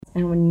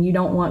And when you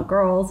don't want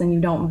girls and you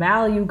don't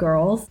value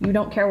girls, you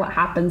don't care what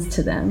happens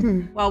to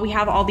them. Well, we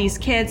have all these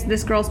kids.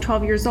 This girl's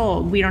 12 years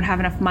old. We don't have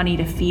enough money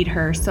to feed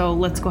her. So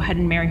let's go ahead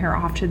and marry her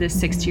off to this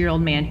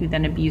 60-year-old man who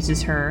then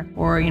abuses her.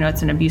 Or,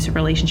 it's an abusive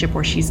relationship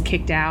where she's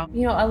kicked out.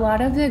 A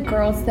lot of the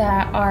girls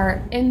that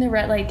are in the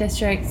red light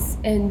districts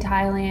in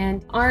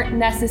Thailand aren't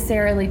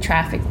necessarily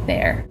trafficked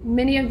there.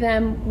 Many of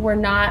them were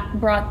not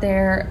brought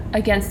there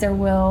against their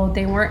will.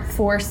 They weren't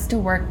forced to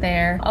work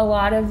there. A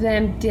lot of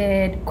them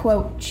did,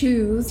 quote,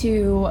 choose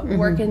to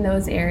work in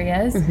those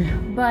areas.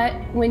 But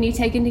when you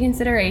take into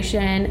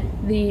consideration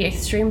the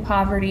extreme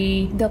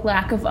poverty, the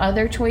lack of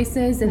other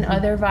choices and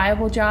other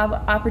viable job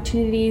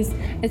opportunities,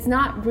 it's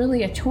not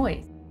really a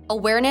choice.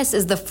 Awareness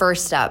is the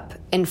first step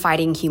in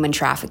fighting human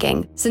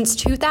trafficking. Since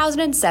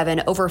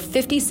 2007, over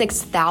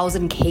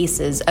 56,000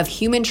 cases of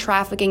human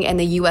trafficking in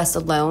the U.S.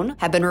 alone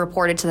have been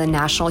reported to the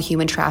National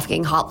Human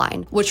Trafficking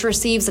Hotline, which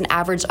receives an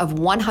average of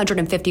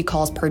 150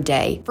 calls per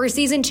day. For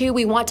Season 2,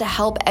 we want to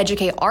help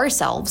educate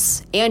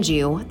ourselves and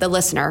you, the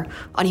listener,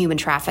 on human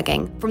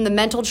trafficking. From the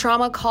mental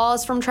trauma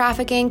caused from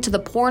trafficking to the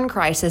porn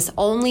crisis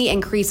only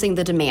increasing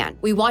the demand.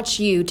 We want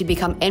you to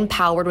become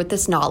empowered with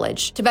this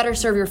knowledge to better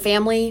serve your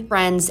family,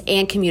 friends,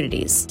 and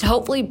communities, to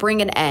hopefully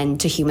bring an end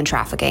to human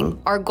trafficking.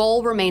 Our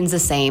goal remains the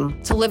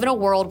same: to live in a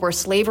world where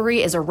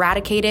slavery is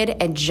eradicated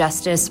and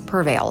justice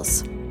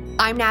prevails.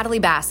 I'm Natalie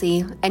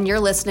Bassi, and you're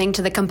listening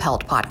to the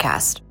Compelled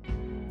Podcast.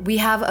 We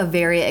have a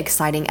very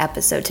exciting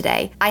episode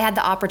today. I had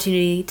the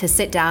opportunity to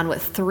sit down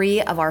with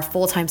 3 of our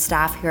full-time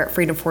staff here at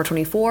Freedom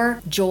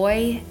 424,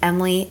 Joy,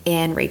 Emily,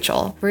 and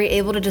Rachel. We were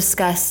able to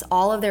discuss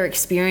all of their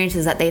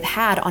experiences that they've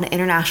had on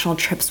international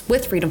trips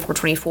with Freedom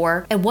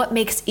 424 and what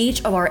makes each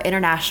of our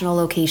international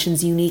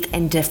locations unique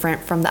and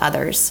different from the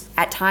others.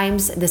 At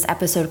times, this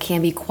episode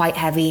can be quite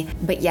heavy,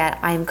 but yet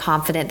I am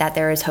confident that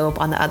there is hope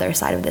on the other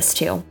side of this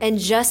too. And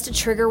just a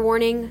trigger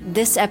warning,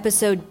 this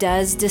episode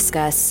does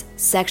discuss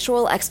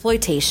sexual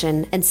exploitation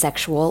and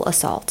sexual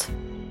assault.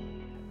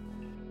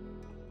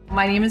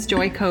 My name is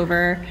Joy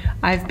Cover.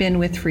 I've been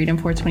with Freedom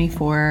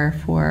 424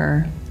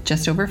 for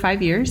just over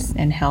 5 years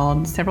and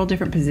held several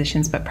different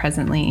positions, but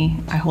presently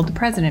I hold the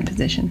president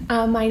position.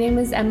 My name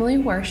is Emily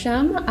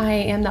Worsham. I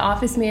am the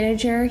office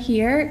manager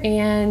here,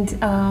 and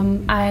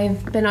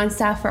I've been on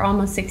staff for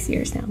almost 6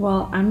 years now.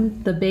 Well,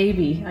 I'm the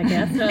baby, I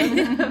guess,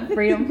 of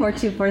Freedom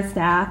 424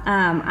 staff.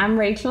 I'm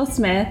Rachel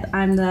Smith.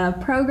 I'm the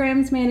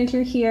programs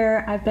manager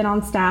here. I've been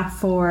on staff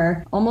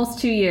for almost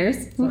 2 years,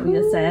 is what we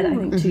just said. I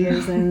think 2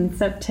 years in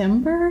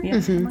September.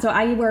 So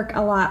I work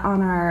a lot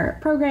on our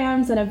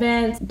programs and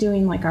events,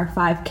 doing like our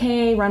 5K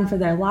Run for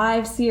Their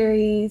Lives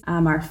series,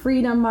 our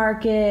Freedom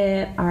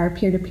Market, our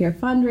peer-to-peer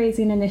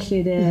fundraising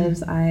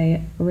initiatives.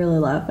 I really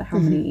love how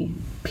many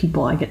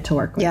people I get to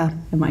work with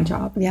in my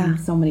job. In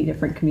so many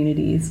different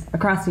communities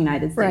across the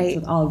United States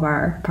with all of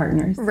our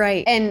partners.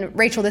 Right. And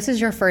Rachel, this is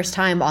your first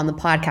time on the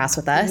podcast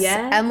with us.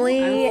 Yes,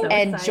 Emily so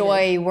and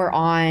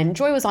excited.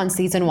 Joy was on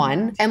season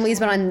 1. Emily's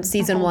been on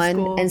season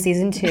 1 and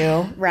season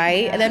 2,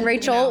 right? And then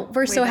Rachel,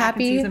 we're so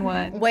happy.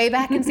 Way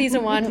back in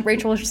season 1.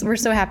 Rachel, we're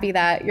so happy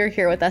that you're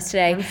here with us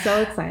today. I'm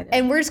so excited.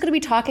 And we're just going to be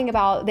talking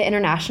about the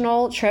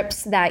international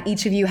trips that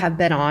each of you have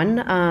been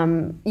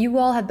on. You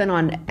all have been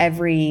on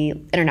every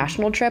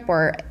international trip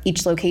or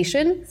each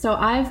location? So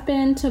I've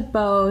been to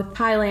both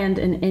Thailand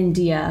and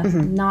India,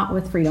 not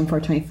with Freedom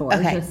 424,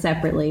 just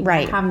separately.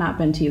 Right. I have not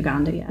been to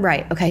Uganda yet.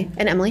 Right. Okay.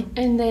 And Emily?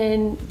 And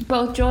then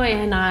both Joy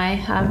and I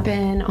have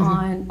been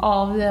on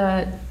all of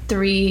the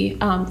 3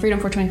 Freedom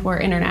 424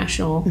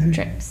 international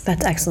trips.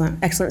 That's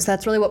excellent. Excellent. So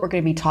that's really what we're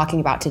going to be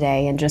talking about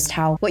today, and just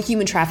what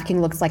human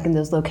trafficking looks like in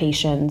those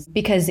locations,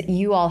 because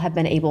you all have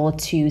been able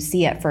to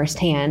see it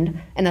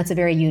firsthand. And that's a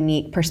very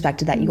unique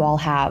perspective that you all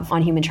have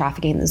on human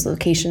trafficking in those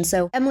locations.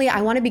 So Emily, I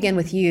want to begin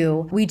with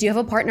you. We do have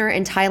a partner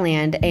in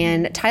Thailand,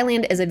 and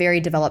Thailand is a very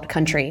developed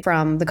country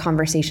from the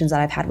conversations that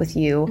I've had with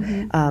you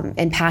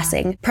in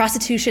passing.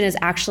 Prostitution is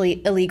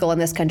actually illegal in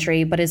this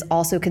country, but is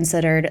also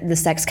considered the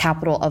sex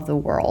capital of the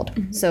world.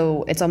 So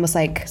it's almost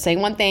like saying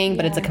one thing,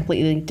 but it's a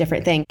completely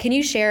different thing. Can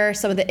you share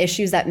some of the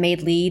issues that may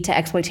lead to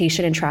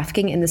exploitation and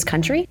trafficking in this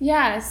country?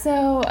 Yeah,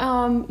 so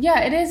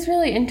it is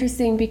really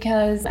interesting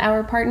because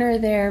our partner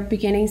there,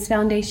 Beginnings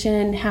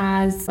Foundation,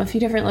 has a few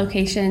different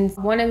locations.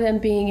 One of them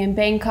being in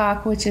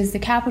Bangkok, which is the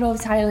capital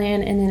of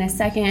Thailand, and then a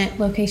second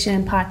location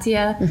in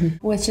Pattaya,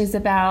 which is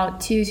about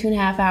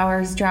 2.5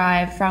 hours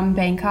drive from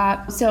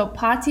Bangkok. So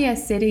Pattaya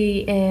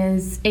City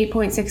is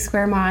 8.6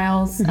 square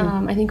miles.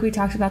 I think we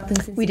talked about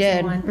this in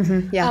season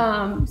 1. Yeah.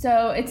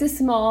 So it's a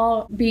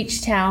small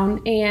beach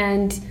town,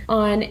 and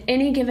on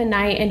any given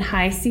night in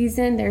high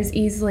season, there's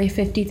easily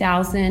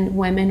 50,000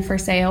 women for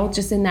sale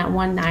just in that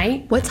one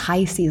night. What's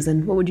high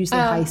season? What would you say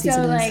high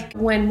season is? So like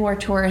when more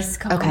tourists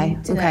come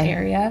to that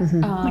area.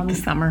 Like the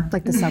summer.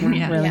 Like the summer,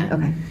 really? Yeah.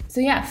 Okay.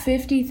 So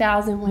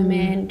 50,000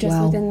 women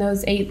just within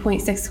those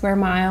 8.6 square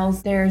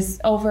miles. There's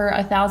over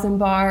 1,000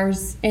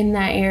 bars in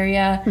that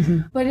area.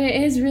 But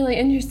it is really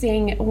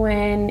interesting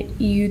when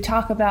you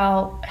talk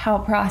about how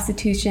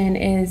prostitution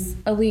is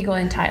illegal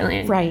in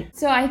Thailand. Right.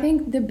 So I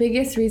think the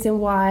biggest reason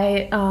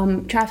why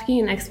trafficking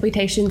and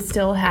exploitation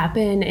still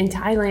happen in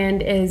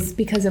Thailand is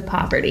because of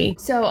poverty.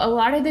 So a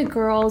lot of the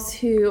girls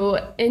who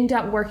end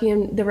up working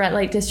in the red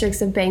light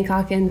districts of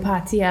Bangkok and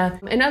Pattaya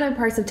and other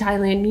parts of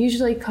Thailand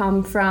usually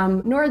come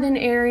from northern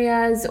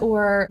areas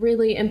or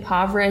really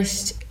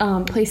impoverished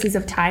places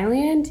of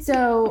Thailand.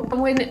 So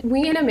when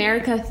we in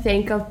America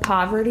think of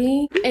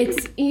poverty,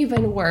 it's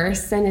even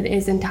worse than it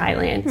is in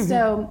Thailand.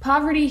 So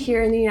poverty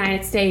here in the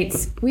United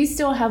States, we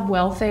still have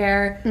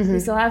welfare, we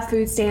still have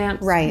food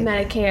stamps,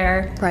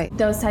 Medicare,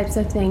 those types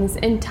of things.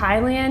 In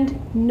Thailand,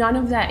 none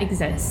of that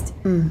exists.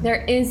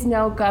 There is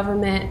no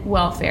government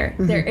welfare.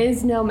 There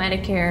is no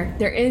Medicare.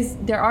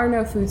 There are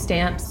no food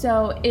stamps.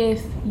 So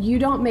if you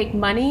don't make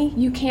money,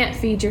 you can't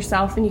feed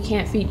yourself and you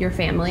can't feed your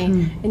family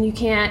and you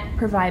can't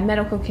provide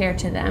medical care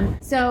to them.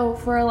 So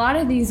for a lot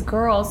of these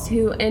girls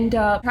who end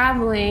up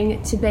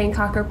traveling to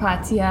Bangkok or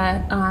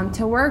Pattaya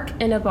to work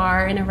in a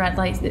bar in a red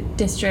light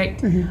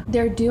district,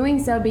 they're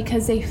doing so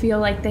because they feel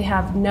like they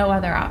have no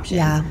other option.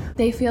 Yeah.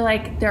 They feel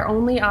like their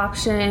only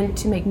option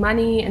to make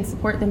money and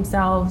support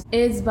themselves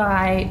is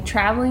by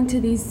traveling to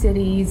these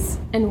cities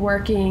and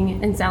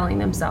working and selling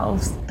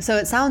themselves. So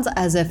it sounds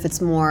as if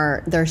it's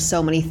more, there's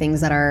so many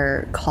things that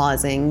are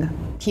causing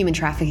human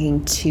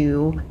trafficking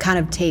to kind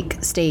of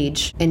take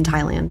stage in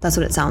Thailand. That's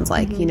what it sounds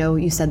like. You know,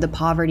 you said the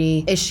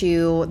poverty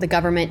issue, the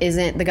government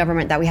isn't the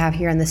government that we have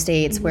here in the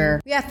States where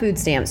we have food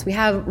stamps, we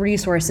have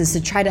resources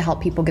to try to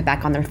help people get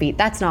back on their feet.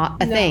 That's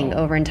not a thing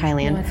over in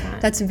Thailand. No, it's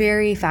not. That's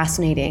very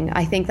fascinating.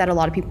 I think that a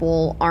lot of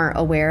people aren't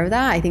aware of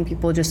that. I think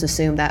people just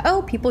assume that,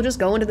 oh, people just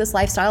go into this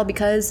lifestyle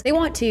because they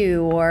want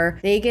to, or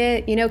they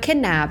get, you know,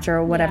 kidnapped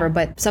or whatever.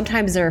 But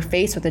sometimes they're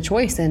faced with a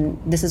choice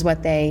and this is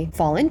what they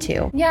fall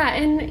into. Yeah,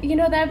 and you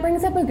know, that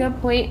brings up a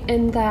good point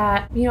in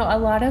that, you know, a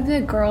lot of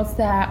the girls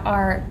that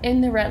are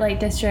in the red light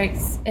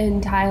districts in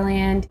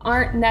Thailand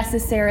aren't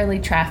necessarily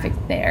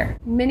trafficked there.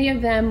 Many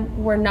of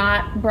them were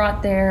not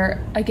brought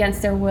there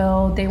against their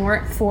will. They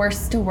weren't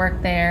forced to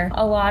work there.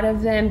 A lot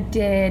of them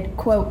did,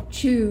 quote,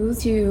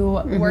 choose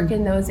to work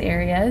in those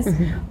areas.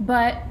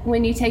 But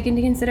when you take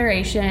into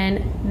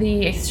consideration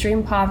the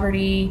extreme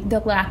poverty, the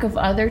lack of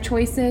other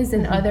choices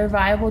and other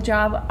viable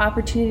job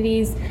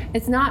opportunities,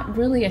 it's not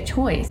really a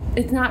choice.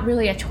 It's not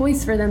really a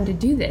choice for them to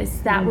do this.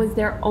 That was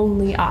their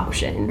only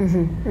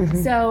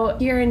option. So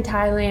here in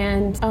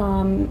Thailand,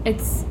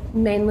 it's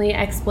mainly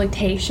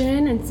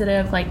exploitation instead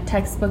of like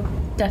textbook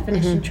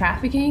definition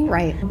trafficking.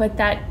 Right. But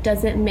that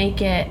doesn't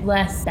make it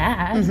less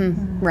bad.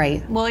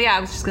 Right. Well, yeah, I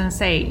was just going to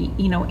say,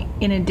 you know,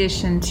 in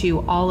addition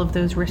to all of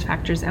those risk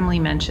factors Emily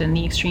mentioned,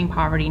 the extreme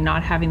poverty,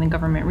 not having the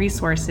government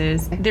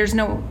resources, there's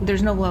no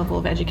level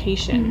of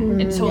education.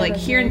 And so like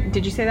here,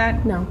 did you say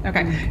that? No.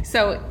 Okay.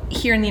 So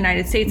here in the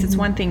United States, it's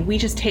one thing we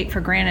just take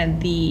for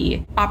granted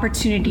the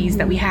opportunities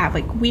that we have.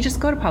 Like we just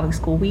go to public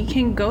school, we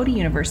can go to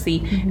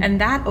university, and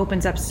that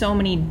opens up so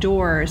many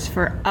doors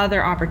for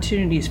other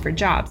opportunities for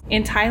jobs.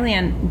 In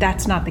Thailand,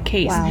 that's not the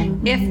case.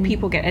 If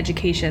people get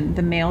education,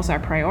 the males are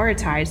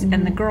prioritized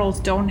and the girls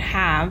don't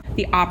have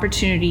the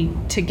opportunity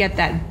to get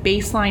that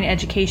baseline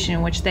education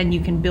in which then you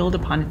can build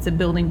upon. It's the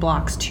building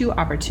blocks to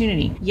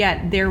opportunity.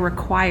 Yet they're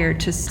required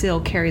to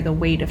still carry the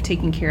weight of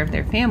taking care of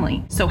their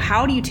family. So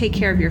how do you take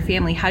care of your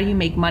family? How do you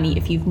make money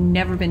if you've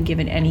never been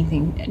given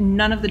anything,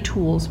 none of the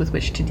tools with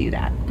which to do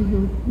that?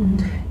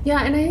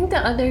 Yeah, and I think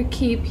the other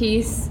key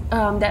piece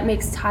that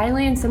makes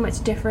Thailand so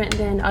much different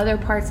than other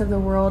parts of the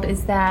world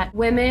is that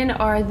women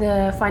are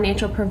the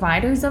financial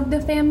providers of the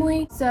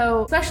family.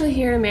 So especially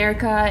here in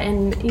America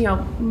and, you know,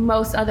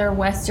 most other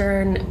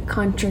Western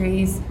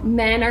countries,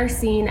 men are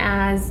seen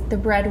as the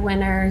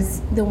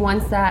breadwinners, the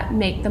ones that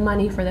make the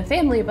money for the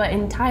family. But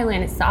in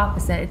Thailand, it's the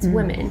opposite. It's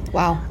women.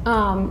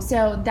 Wow.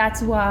 So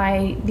that's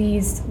why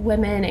these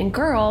women and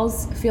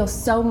girls feel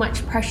so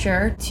much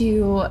pressure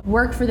to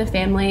work for the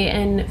family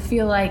and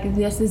feel like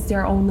this is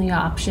their only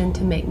option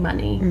to make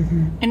money.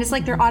 And it's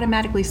like they're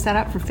automatically set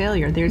up for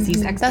failure. There's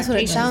these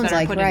expectations that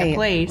are put into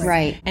place,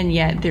 and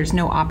yet there's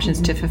no options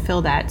to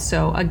fulfill that.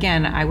 So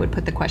again, I would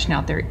put the question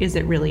out there: is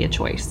it really a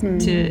choice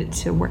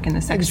to work in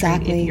the sex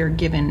trade if you're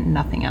given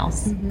nothing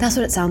else? That's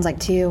what it sounds like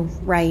too,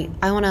 right?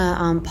 I want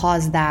to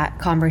pause that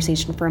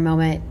conversation for a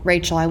moment.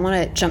 Rachel, I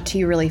want to jump to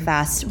you really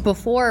fast.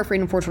 Before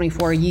Freedom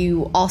 424,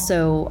 you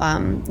also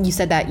you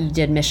said that you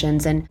did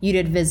missions and you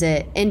did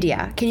visit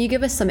India. Can you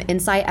give us some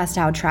insight as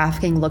to how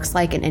trafficking looks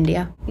like in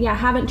India? Yeah, I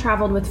haven't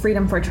traveled with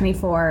Freedom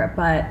 424,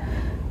 but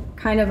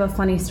kind of a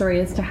funny story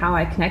as to how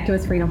I connected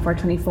with Freedom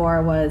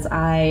 424 was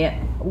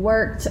I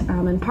worked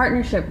in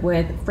partnership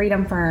with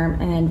Freedom Firm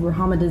and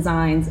Ruhama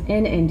Designs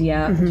in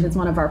India, which is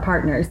one of our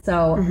partners.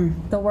 So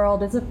the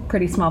world is a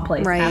pretty small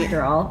place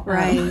after all.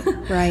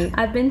 Right.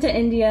 I've been to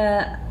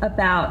India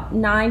about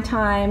 9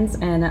 times,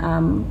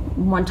 and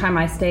one time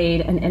I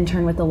stayed and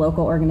interned with the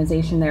local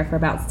organization there for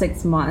about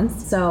 6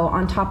 months. So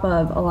on top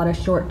of a lot of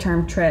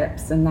short-term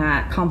trips and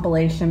that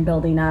compilation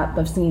building up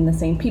of seeing the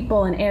same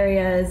people and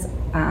areas,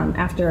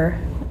 after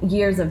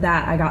years of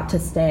that, I got to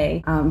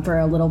stay for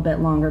a little bit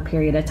longer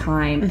period of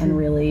time and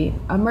really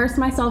immerse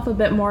myself a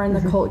bit more in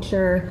the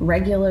culture,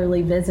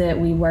 regularly visit.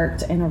 We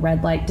worked in a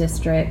red light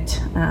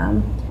district.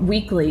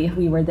 Weekly,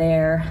 we were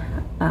there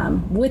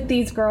with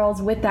these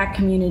girls, with that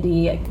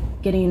community,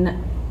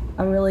 getting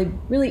a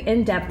really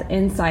in-depth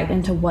insight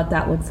into what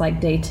that looks like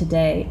day to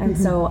day. And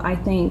so I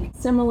think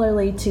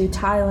similarly to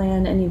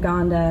Thailand and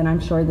Uganda, and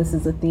I'm sure this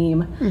is a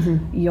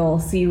theme you'll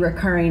see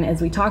recurring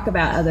as we talk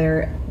about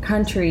other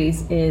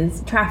countries,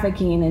 is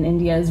trafficking in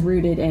India is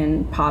rooted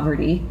in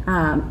poverty.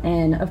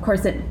 And of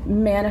course it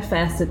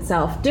manifests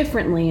itself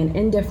differently and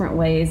in different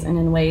ways and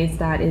in ways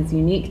that is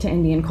unique to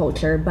Indian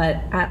culture.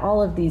 But at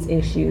all of these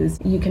issues,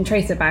 you can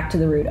trace it back to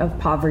the root of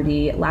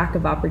poverty, lack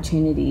of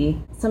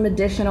opportunity. Some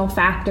additional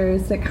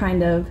factors that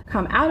kind of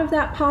come out of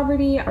that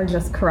poverty are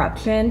just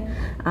corruption.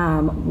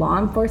 Law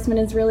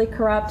enforcement is really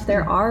corrupt.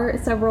 There are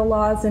several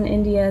laws in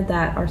India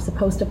that are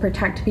supposed to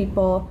protect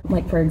people.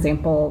 Like, for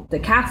example, the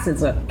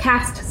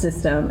caste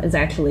system is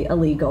actually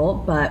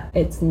illegal, but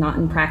it's not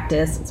in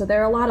practice. So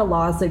there are a lot of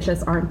laws that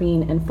just aren't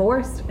being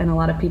enforced and a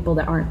lot of people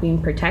that aren't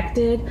being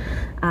protected.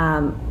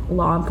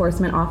 Law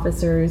enforcement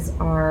officers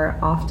are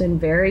often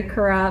very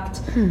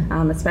corrupt,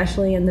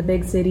 especially in the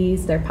big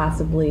cities. They're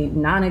possibly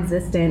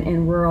non-existent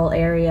in rural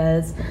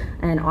areas,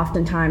 and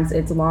oftentimes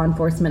it's law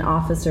enforcement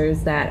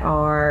officers that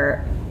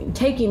are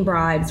taking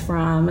bribes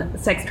from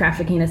sex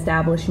trafficking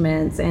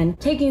establishments and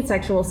taking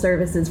sexual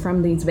services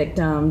from these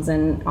victims,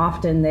 and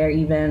often they're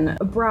even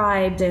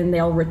bribed and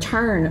they'll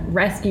return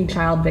rescued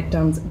child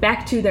victims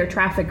back to their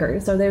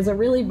traffickers. So there's a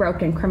really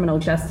broken criminal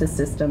justice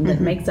system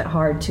that makes it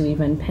hard to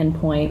even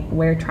pinpoint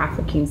where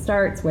trafficking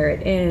starts, where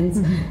it ends,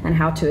 and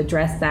how to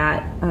address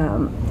that.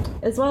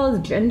 As well as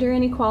gender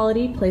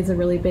inequality plays a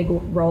really big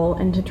role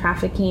into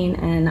trafficking,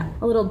 and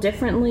a little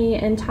differently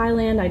in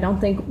Thailand. I don't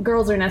think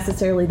girls are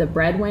necessarily the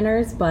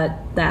breadwinners, but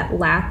that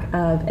lack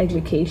of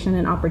education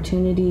and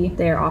opportunity,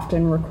 they're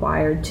often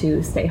required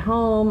to stay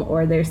home,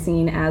 or they're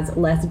seen as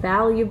less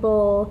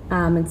valuable,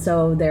 and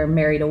so they're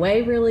married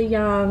away really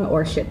young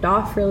or shipped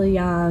off really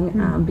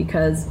young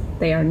because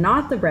they are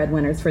not the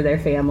breadwinners for their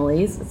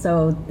families,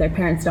 so their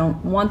parents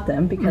don't want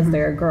them because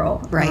they're a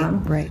girl.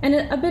 Right. And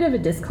a bit of a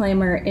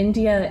disclaimer,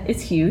 India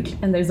is huge,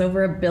 and there's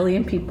over 1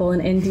 billion people in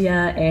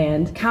India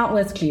and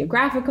countless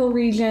geographical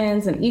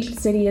regions, and each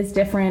city is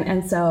different,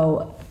 and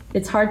so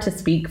it's hard to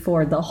speak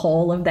for the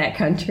whole of that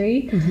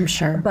country.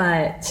 Sure.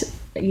 But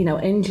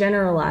in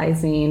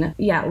generalizing,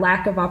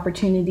 lack of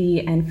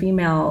opportunity and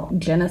female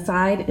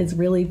genocide is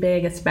really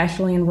big,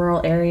 especially in rural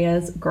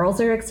areas.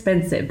 Girls are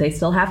expensive. They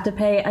still have to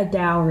pay a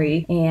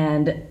dowry,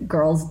 and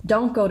girls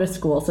don't go to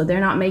school, so they're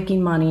not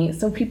making money.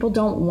 So people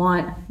don't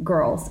want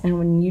girls. And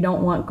when you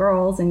don't want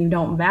girls and you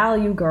don't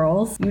value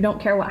girls, you don't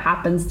care what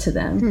happens to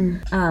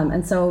them.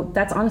 And so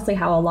that's honestly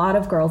how a lot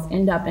of girls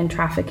end up in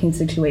trafficking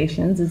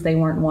situations, is they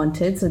weren't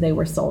wanted, so they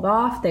were sold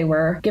off. They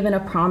were given a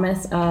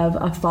promise of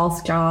a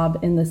false job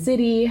in the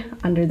city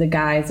under the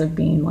guise of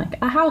being like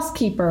a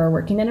housekeeper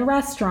working in a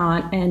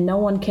restaurant, and no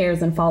one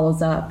cares and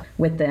follows up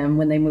with them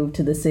when they move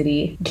to the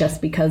city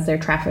just because their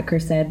trafficker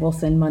said, we'll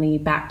send money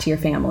back to your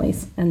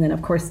families. And then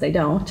of course they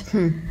don't.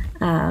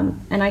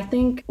 And I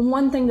think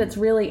one thing that's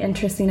really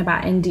interesting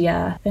about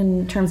India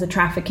in terms of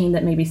trafficking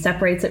that maybe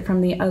separates it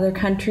from the other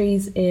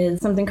countries is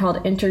something called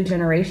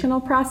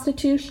intergenerational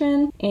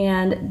prostitution.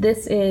 And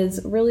this is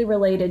really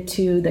related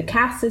to the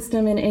caste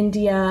system in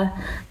India.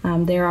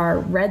 There are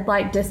red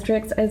light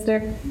districts, as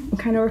they're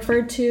kind of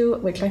referred to,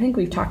 which I think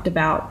we've talked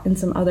about in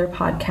some other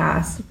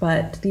podcasts,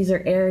 but these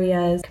are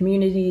areas,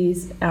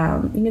 communities, you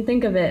can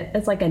think of it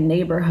as like a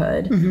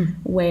neighborhood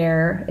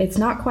where it's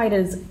not quite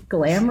as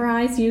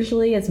glamorized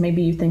usually as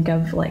maybe you think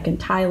of like in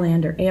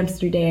Thailand or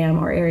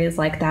Amsterdam or areas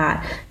like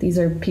that. These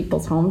are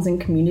people's homes and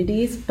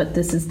communities, but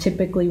this is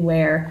typically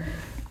where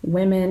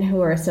women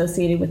who are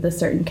associated with a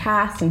certain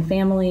caste and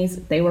families,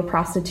 they were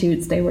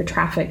prostitutes, they were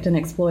trafficked and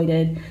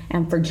exploited,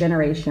 and for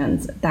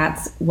generations,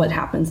 that's what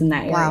happens in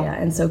that area.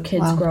 And so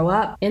kids grow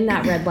up in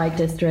that red light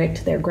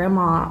district, their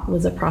grandma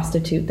was a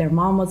prostitute, their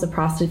mom was a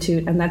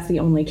prostitute, and that's the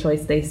only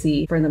choice they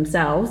see for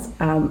themselves.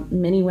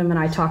 Many women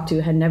I talked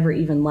to had never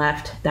even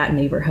left that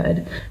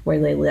neighborhood where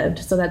they lived.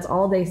 So that's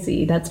all they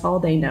see, that's all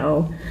they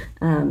know.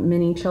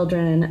 Many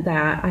children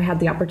that I had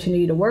the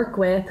opportunity to work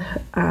with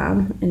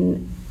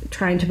and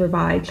trying to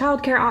provide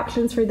childcare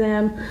options for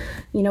them,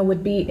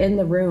 would be in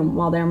the room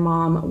while their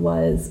mom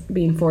was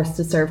being forced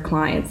to serve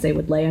clients. They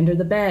would lay under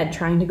the bed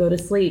trying to go to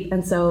sleep.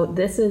 And so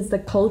this is the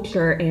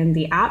culture and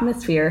the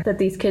atmosphere that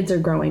these kids are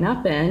growing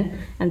up in.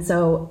 And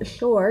so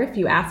sure, if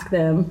you ask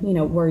them,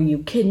 were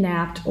you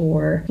kidnapped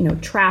or,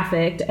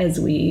 trafficked, as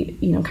we,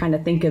 kind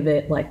of think of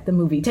it like the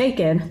movie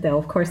Taken, they'll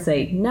of course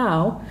say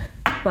no.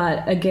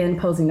 But again,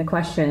 posing the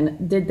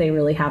question, did they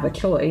really have a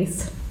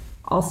choice?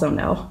 Also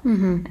no.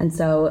 And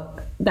so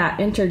that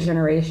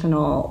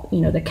intergenerational,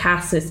 the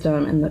caste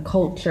system and the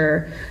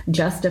culture,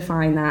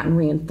 justifying that and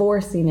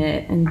reinforcing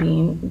it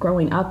and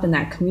growing up in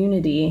that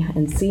community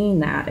and seeing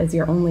that as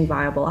your only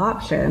viable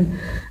option,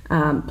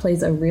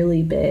 plays a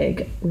really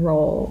big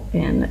role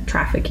in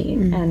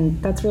trafficking.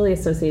 And that's really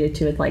associated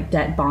to it, like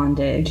debt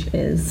bondage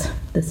is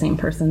the same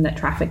person that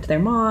trafficked their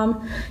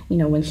mom. You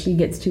know, when she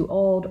gets too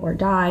old or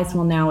dies,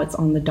 well, now it's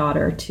on the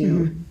daughter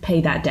to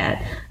pay that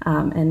debt.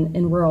 And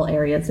in rural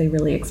areas, they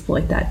really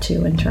exploit that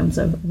too in terms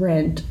of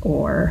rent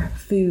or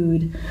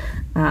food,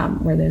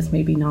 where there's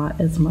maybe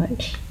not as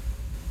much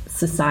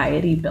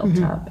society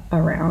built up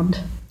around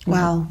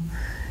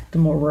the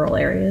more rural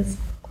areas.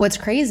 What's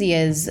crazy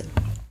is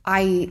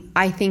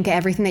I think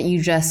everything that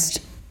you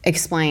just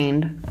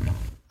explained,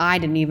 I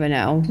didn't even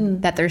know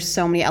that there's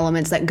so many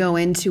elements that go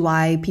into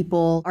why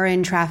people are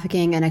in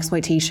trafficking and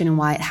exploitation and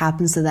why it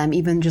happens to them,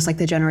 even just like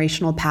the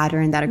generational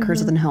pattern that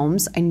occurs within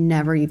homes. I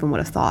never even would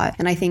have thought.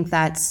 And I think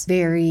that's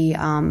very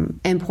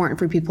important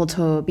for people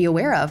to be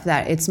aware of,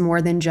 that it's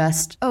more than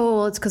just, oh,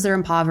 well, it's because they're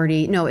in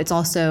poverty. No, it's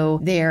also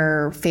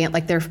their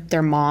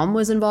mom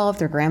was involved,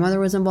 their grandmother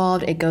was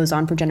involved. It goes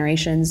on for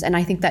generations. And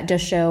I think that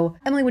does show.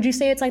 Emily, would you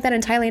say it's like that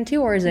in Thailand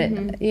too, or is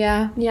it?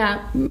 Yeah.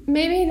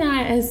 Maybe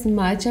not as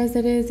much as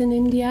it is in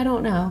India. I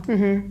don't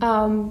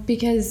know.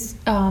 Because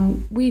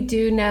we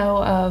do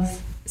know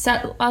of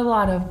a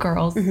lot of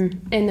girls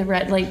in the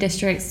red light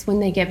districts. When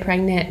they get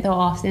pregnant, they'll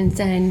often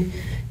send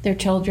their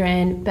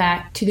children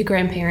back to the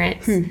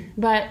grandparents.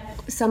 But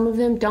some of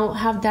them don't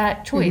have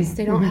that choice.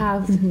 They don't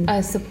have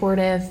a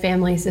supportive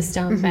family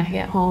system back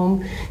at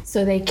home,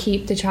 so they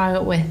keep the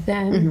child with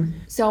them.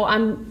 So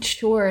I'm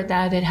sure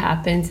that it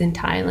happens in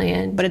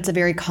Thailand. But it's a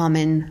very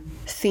common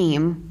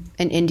theme.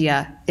 In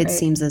India, it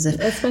seems as if...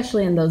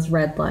 Especially in those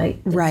red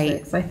light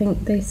districts. I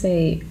think they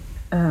say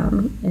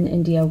in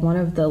India, one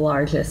of the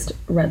largest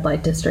red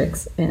light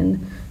districts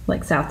in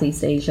like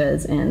Southeast Asia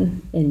is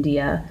in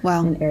India,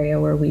 an area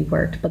where we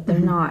worked, but they're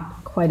not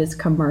quite as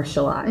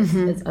commercialized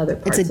as other parts of the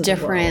world. It's a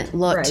different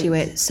look to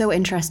it. So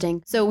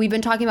interesting. So we've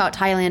been talking about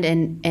Thailand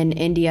and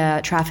India,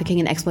 trafficking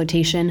and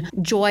exploitation.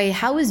 Joy,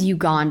 how is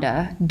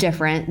Uganda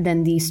different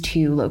than these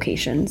two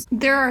locations?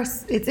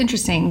 It's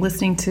interesting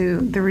listening to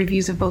the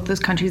reviews of both those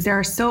countries. There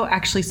are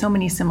so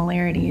many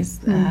similarities.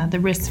 The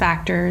risk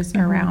factors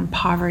around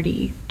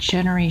poverty,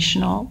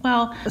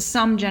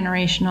 some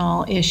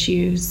generational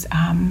issues,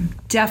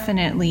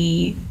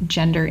 definitely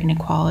gender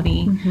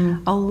inequality,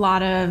 a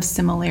lot of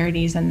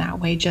similarities in that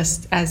way.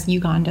 Just as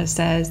Uganda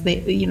says,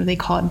 they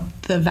call it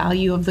the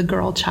value of the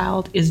girl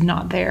child is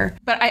not there.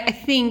 But I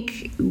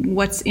think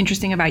what's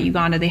interesting about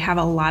Uganda, they have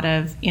a lot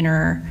of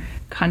inner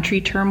country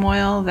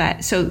turmoil.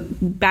 So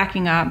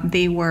backing up,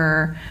 they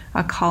were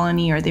a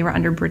colony, or they were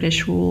under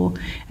British rule,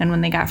 and when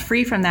they got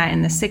free from that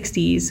in the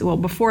 60s, well,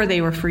 before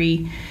they were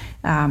free,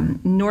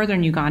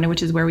 northern Uganda,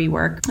 which is where we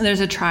work, there's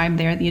a tribe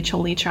there, the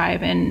Acholi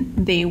tribe, and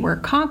they were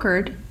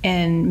conquered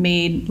and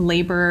made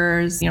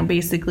laborers,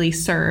 basically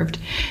served.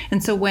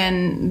 And so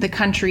when the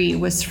country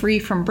was free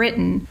from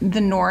Britain,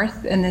 the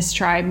North and this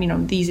tribe,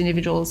 these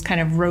individuals kind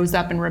of rose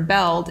up and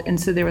rebelled. And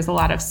so there was a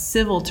lot of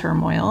civil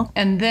turmoil.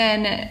 And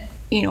then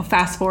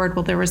fast forward,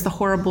 there was the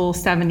horrible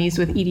 70s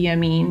with Idi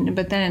Amin,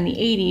 but then in the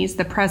 80s,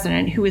 the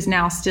president, who is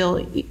now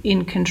still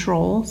in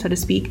control, so to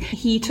speak,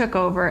 he took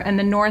over, and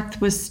the North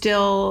was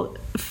still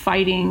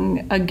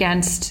fighting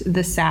against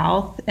the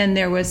South, and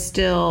there was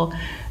still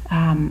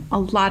a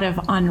lot of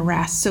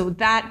unrest. So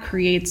that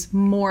creates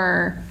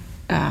more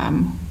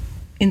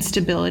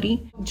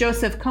instability.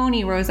 Joseph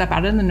Kony rose up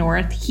out of the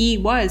North. He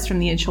was from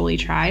the Acholi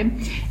tribe,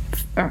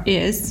 or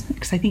is,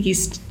 because I think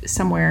he's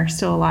somewhere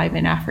still alive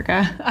in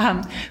Africa.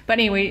 But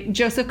anyway,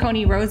 Joseph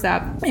Kony rose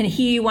up, and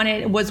he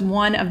was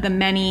one of the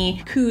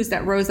many coups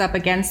that rose up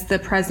against the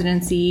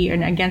presidency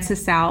and against the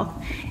South.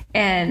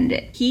 And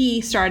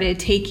he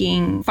started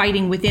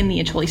fighting within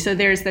the Acholi. So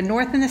there's the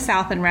North and the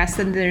South unrest,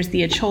 and there's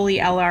the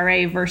Acholi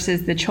LRA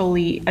versus the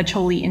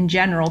Acholi in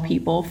general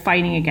people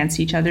fighting against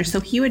each other. So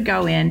he would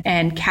go in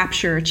and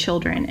capture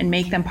children and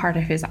make them part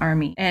of his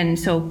army. And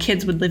so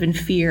kids would live in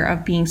fear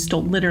of being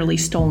literally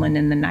stolen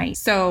in the night.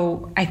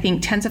 So I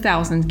think tens of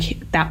thousands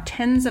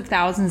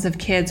of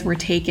kids were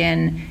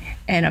taken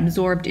and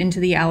absorbed into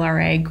the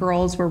LRA.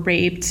 Girls were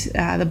raped.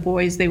 The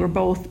boys, they were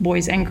both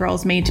boys and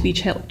girls, made to be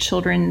child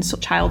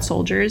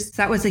soldiers. So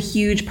that was a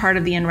huge part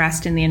of the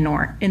unrest in the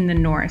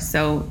North.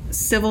 So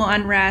civil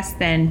unrest,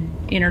 then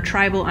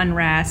intertribal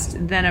unrest,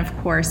 then of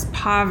course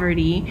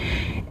poverty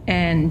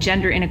and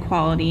gender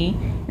inequality.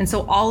 And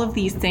so all of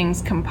these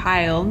things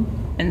compiled.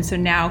 And so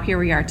now here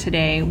we are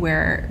today,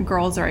 where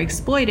girls are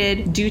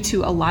exploited due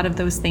to a lot of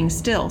those things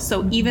still.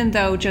 So even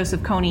though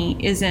Joseph Kony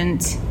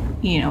isn't,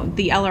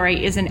 the LRA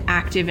isn't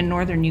active in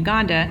northern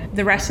Uganda,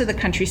 the rest of the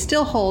country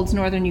still holds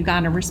northern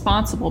Uganda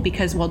responsible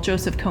because,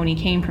 Joseph Kony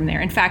came from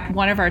there. In fact,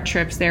 one of our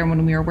trips there,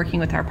 when we were working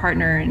with our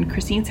partner in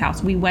Christine's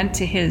house, we went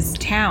to his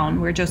town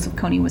where Joseph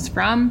Kony was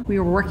from. We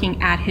were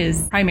working at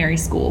his primary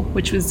school,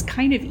 which was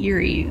kind of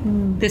eerie.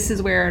 This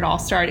is where it all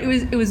started.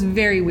 It was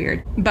very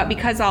weird. But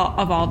because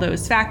of all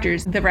those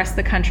factors, the rest of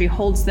the country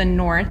holds the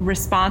North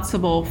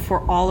responsible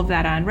for all of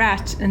that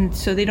unrest, and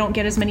so they don't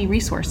get as many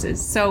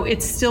resources. So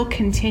it's still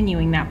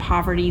continuing that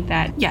poverty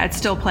it's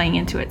still playing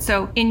into it.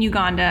 So in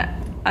Uganda,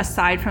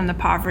 aside from the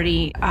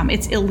poverty,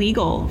 it's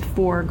illegal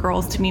for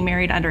girls to be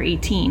married under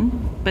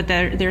 18. But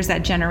there's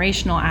that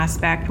generational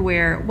aspect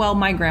where, well,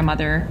 my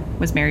grandmother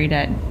was married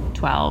at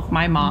 12.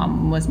 My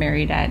mom was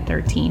married at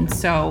 13.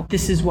 So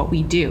this is what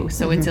we do.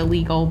 So it's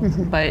illegal,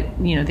 but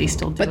they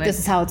still do it. But this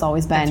is how it's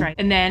always been. That's right.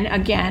 And then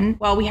again,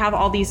 well, we have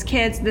all these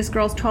kids. This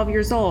girl's 12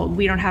 years old.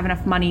 We don't have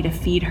enough money to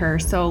feed her.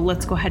 So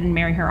let's go ahead and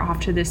marry her off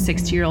to this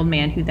 60-year-old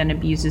man who then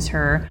abuses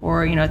her.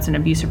 Or, it's an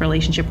abusive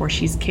relationship where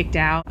she's kicked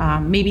out.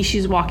 Maybe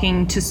she's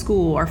walking to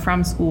school or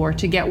from school or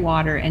to get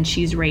water and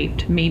she's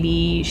raped.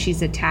 Maybe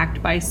she's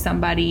attacked by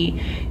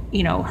somebody.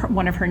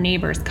 One of her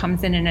neighbors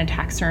comes in and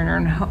attacks her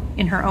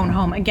in her own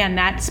home. Again,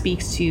 that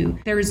speaks to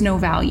there is no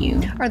value.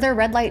 Are there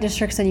red light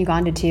districts in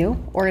Uganda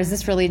too? Or is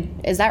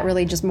that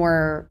really just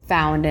more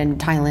found in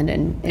Thailand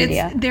and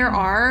India? There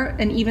are,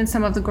 and even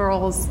some of the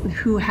girls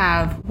who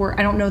I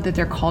don't know that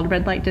they're called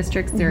red light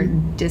districts, they're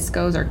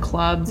discos or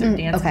clubs or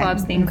dance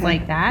clubs, things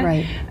like that.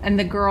 Right. And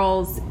the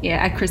girls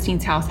at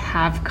Christine's house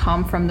have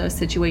come from those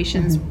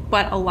situations,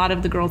 but a lot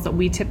of the girls that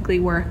we typically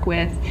work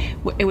with,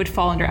 it would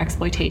fall under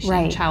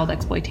exploitation, child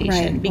exploitation.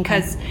 Right.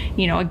 Because,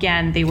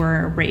 again, they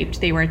were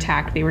raped, they were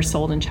attacked, they were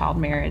sold in child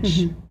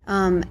marriage.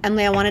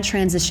 Emily, I want to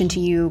transition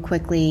to you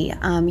quickly.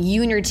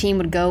 You and your team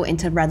would go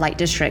into red light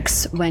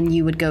districts when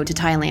you would go to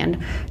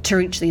Thailand to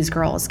reach these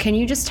girls. Can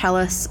you just tell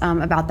us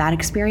about that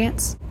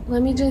experience?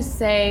 Let me just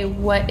say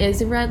what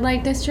is a red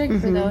light district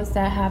for those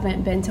that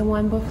haven't been to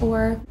one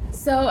before.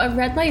 So a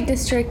red light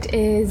district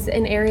is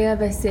an area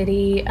of a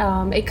city.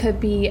 It could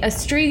be a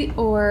street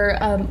or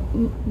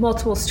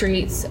multiple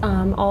streets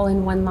all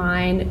in one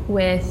line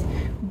with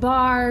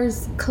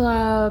bars,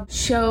 clubs,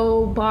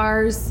 show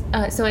bars.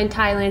 So in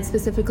Thailand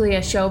specifically,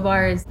 a show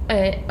bar is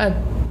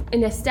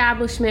an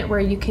establishment where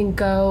you can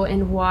go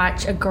and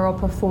watch a girl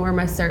perform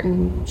a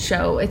certain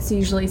show. It's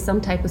usually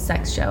some type of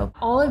sex show.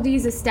 All of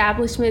these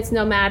establishments,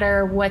 no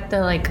matter what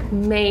the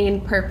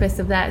main purpose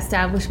of that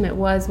establishment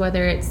was,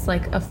 whether it's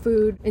a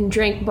food and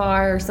drink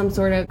bar or some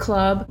sort of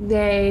club,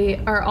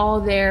 they are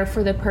all there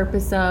for the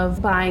purpose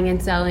of buying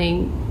and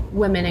selling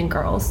women and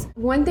girls.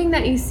 One thing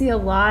that you see a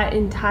lot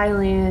in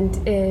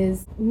Thailand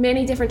is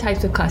many different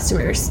types of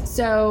customers.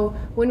 So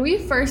when we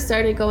first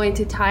started going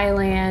to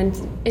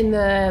Thailand in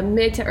the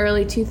mid to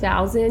early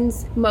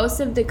 2000s, most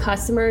of the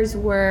customers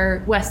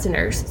were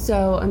Westerners,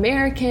 so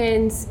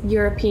Americans,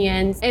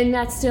 Europeans, and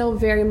that's still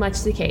very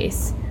much the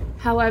case.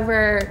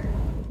 However,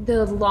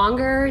 the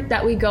longer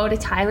that we go to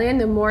Thailand,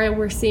 the more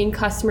we're seeing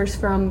customers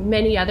from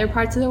many other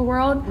parts of the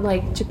world,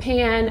 like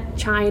Japan,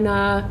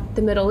 China,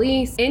 the Middle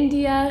East,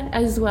 India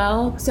as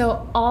well.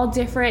 So all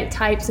different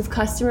types of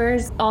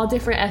customers, all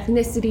different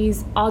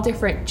ethnicities, all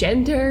different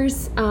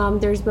genders.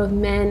 There's both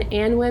men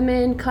and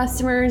women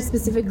customers,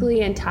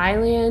 specifically in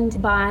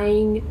Thailand,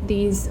 buying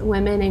these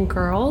women and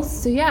girls.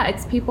 So yeah,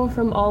 it's people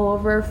from all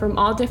over, from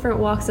all different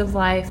walks of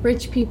life.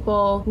 Rich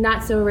people,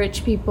 not so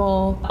rich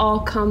people,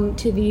 all come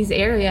to these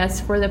areas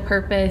for the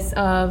purpose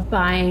of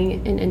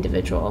buying an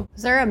individual.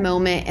 Is there a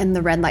moment in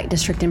the red light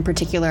district in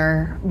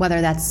particular, whether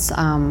that's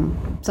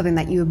something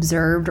that you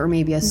observed or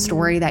maybe a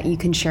story that you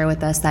can share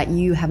with us that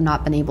you have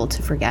not been able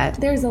to forget?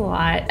 There's a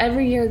lot.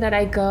 Every year that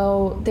I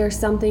go, there's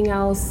something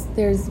else.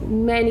 There's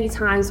many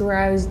times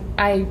where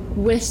I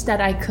wish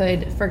that I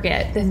could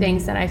forget the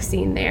things that I've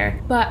seen there.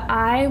 But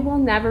I will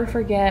never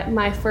forget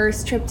my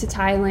first trip to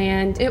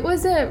Thailand. It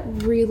was a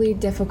really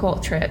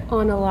difficult trip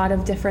on a lot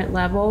of different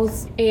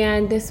levels.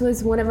 And this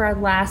was one of our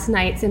last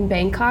nights in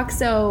Bangkok.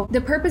 So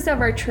the purpose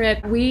of our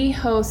trip, we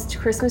host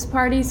Christmas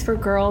parties for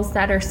girls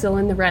that are still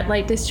in the red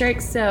light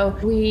district. So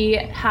we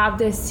have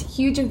this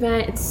huge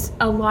event. It's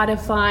a lot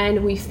of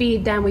fun. We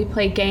feed them, we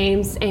play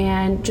games,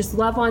 and just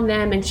love on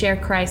them and share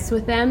Christ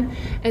with them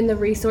and the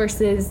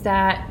resources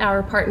that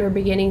our partner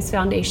Beginnings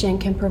Foundation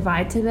can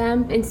provide to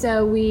them. And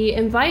so we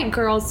invite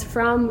girls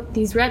from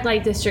these red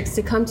light districts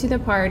to come to the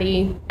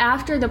party.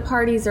 After the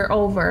parties are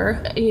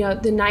over,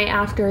 the night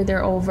after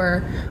they're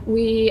over,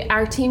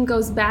 our team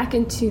goes back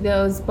into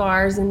those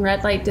bars and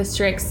red light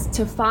districts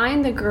to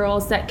find the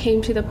girls that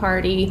came to the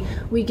party.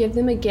 We give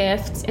them a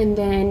gift, and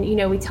then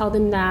we tell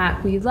them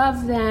that we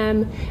love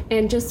them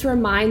and just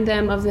remind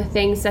them of the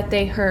things that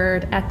they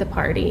heard at the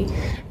party.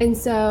 And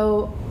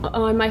so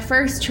on my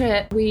first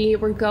trip, we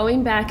were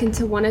going back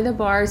into one of the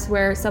bars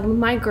where some of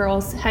my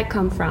girls had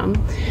come from,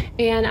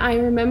 and I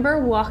remember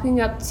walking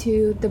up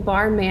to the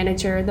bar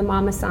manager, the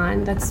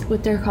mama-san, that's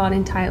what they're called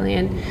in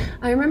Thailand.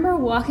 I remember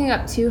walking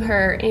up to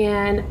her,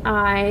 and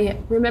I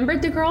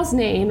remembered the girl's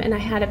name, and I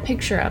had a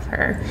picture of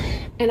her.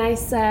 And I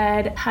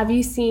said, "Have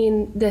you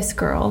seen this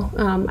girl?"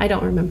 I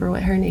don't remember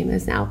what her name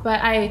is now,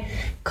 but I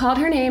called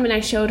her name and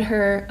I showed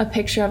her a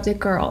picture of the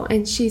girl,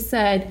 and she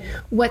said,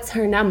 "What's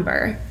her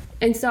number?"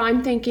 And so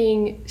I'm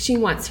thinking she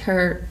wants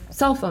her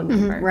cell phone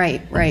number.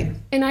 Right.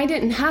 And I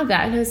didn't have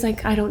that. And I was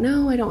like, I don't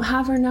know. I don't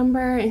have her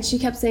number. And she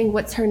kept saying,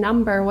 "What's her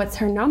number? What's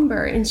her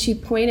number?" And she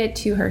pointed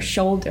to her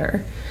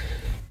shoulder.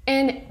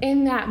 And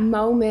in that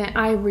moment,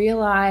 I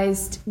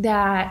realized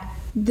that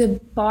the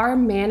bar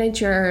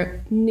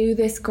manager knew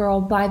this girl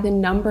by the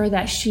number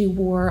that she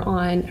wore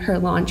on her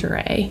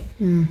lingerie.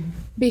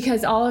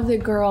 because all of the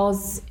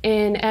girls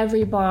in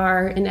every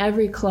bar, in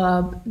every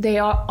club, they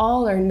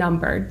all are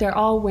numbered. They're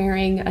all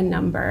wearing a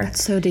number.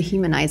 That's so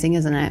dehumanizing,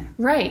 isn't it?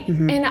 Right.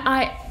 And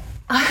I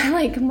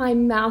like, my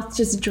mouth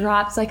just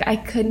drops. Like, I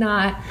could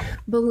not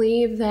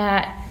believe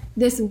that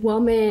this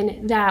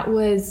woman that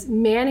was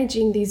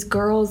managing these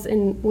girls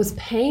and was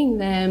paying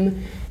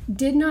them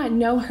did not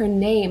know her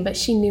name, but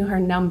she knew her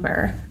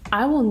number.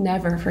 I will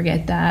never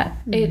forget that.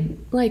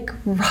 It like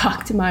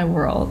rocked my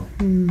world.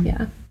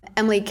 Yeah.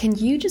 Emily, can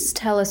you just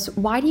tell us,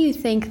 why do you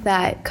think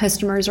that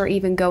customers are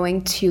even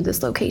going to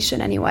this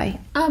location anyway?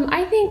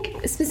 I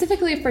think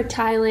specifically for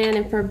Thailand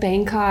and for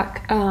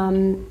Bangkok,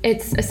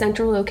 it's a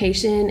central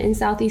location in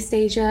Southeast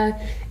Asia.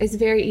 It's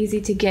very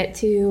easy to get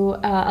to.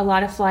 A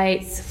lot of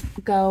flights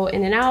go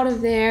in and out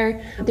of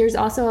there. There's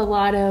also a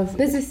lot of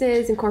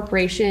businesses and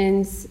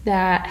corporations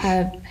that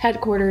have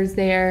headquarters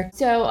there.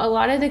 So a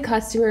lot of the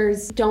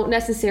customers don't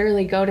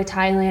necessarily go to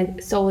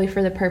Thailand solely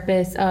for the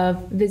purpose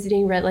of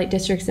visiting red light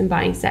districts and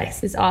buying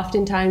sex. It's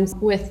oftentimes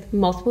with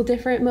multiple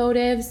different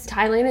motives.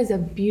 Thailand is a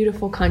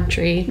beautiful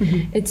country.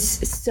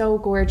 It's so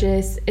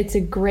gorgeous. It's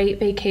a great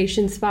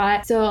vacation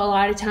spot. So a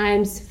lot of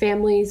times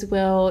families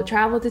will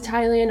travel to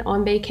Thailand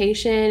on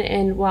vacation,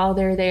 and while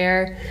they're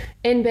there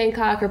in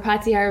Bangkok or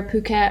Pattaya or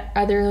Phuket,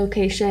 other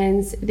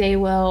locations, they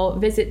will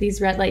visit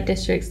these red light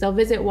districts. They'll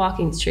visit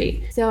Walking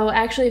Street. So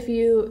actually, if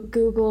you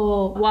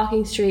Google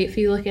Walking Street, if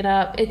you look it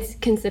up, it's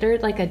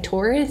considered like a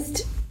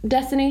tourist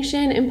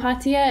destination in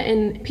Pattaya,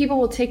 and people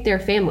will take their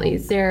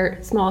families,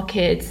 their small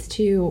kids,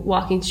 to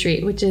Walking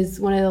Street, which is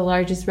one of the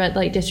largest red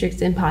light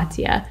districts in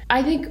Pattaya.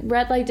 I think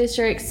red light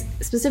districts,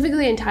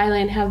 specifically in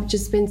Thailand, have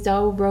just been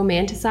so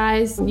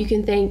romanticized. You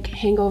can thank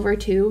Hangover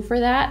 2 for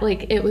that.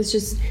 Like, it was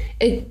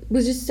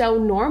just so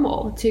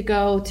normal to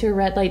go to a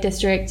red light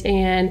district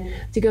and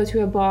to go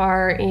to a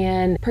bar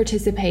and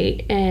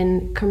participate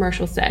in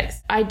commercial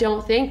sex. I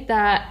don't think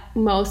that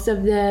most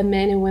of the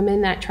men and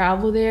women that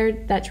travel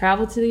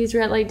to these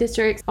red light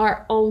districts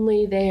are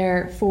only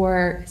there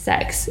for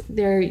sex.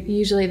 They're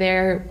usually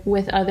there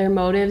with other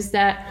motives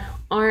that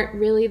aren't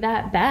really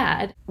that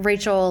bad.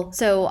 Rachel,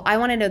 so I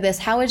want to know this.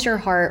 How has your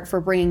heart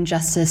for bringing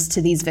justice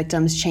to these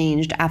victims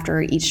changed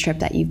after each trip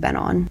that you've been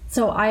on?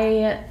 So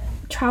I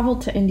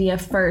traveled to India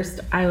first.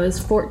 I was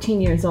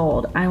 14 years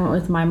old. I went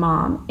with my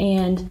mom,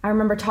 and I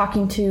remember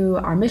talking to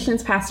our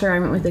missions pastor. I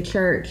went with the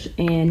church,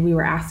 and we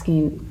were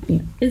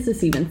asking, is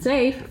this even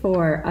safe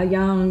for a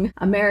young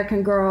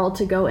American girl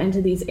to go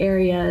into these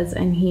areas?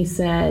 And he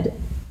said,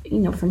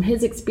 from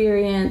his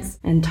experience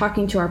and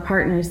talking to our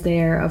partners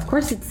there, of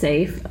course it's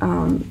safe.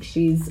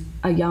 She's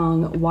a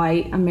young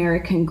white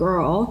American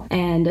girl,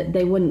 and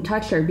they wouldn't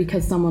touch her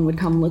because someone would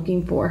come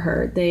looking for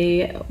her.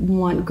 They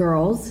want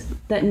girls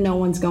that no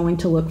one's going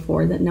to look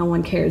for, that no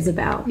one cares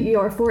about.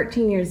 You're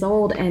 14 years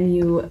old and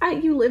you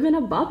live in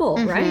a bubble,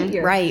 right?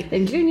 You're right.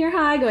 in junior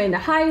high, going to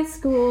high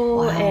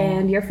school,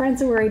 and your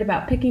friends are worried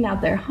about picking out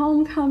their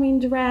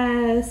homecoming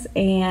dress,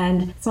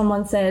 and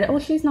someone said, oh,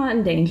 she's not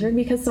in danger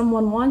because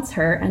someone wants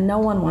her, and no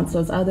one wants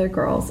those other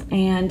girls.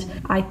 And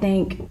I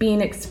think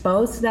being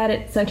exposed to that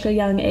at such a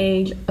young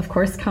age, of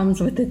course, comes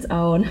with its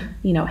own,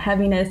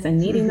 heaviness and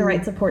needing the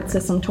right support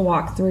system to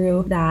walk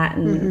through that.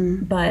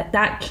 And, but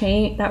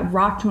that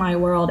rocked my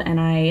world, and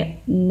I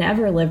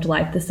never lived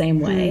life the same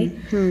way.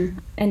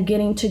 And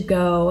getting to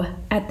go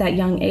at that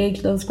young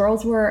age, those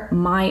girls were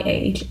my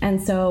age.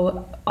 And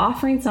so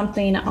offering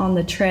something on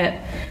the trip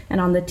and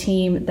on the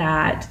team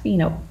that,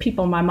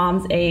 people my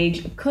mom's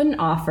age couldn't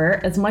offer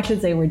as much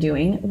as they were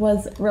doing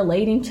was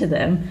relating to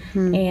them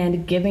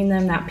and giving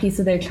them that piece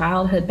of their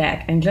childhood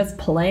back and just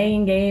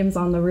playing games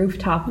on the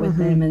rooftop with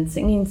them and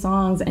singing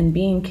songs and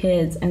being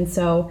kids. And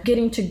so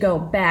getting to go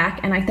back,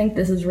 and I think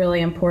this is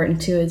really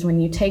important too, is when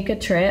you take a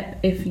trip,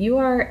 if you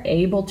are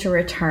able to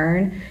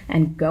return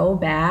and go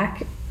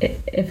back,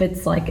 if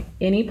it's like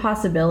any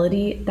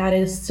possibility, that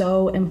is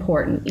so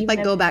important.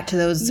 Even go back to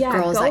those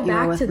girls that you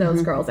were with. Go back to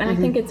those girls. And I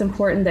think it's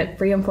important that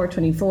Freedom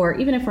 424,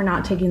 even if we're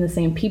not taking the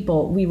same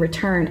people, we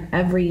return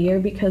every year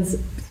because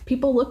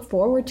people look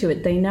forward to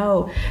it. They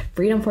know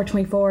Freedom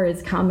 424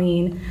 is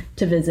coming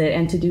to visit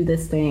and to do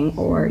this thing,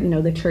 or,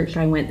 the church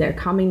I went there,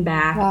 coming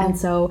back. Wow. And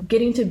so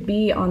getting to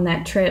be on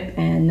that trip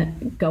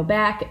and go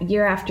back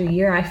year after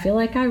year, I feel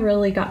like I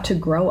really got to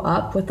grow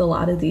up with a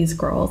lot of these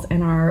girls,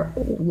 and our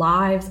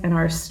lives and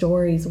our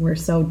stories were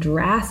so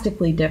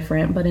drastically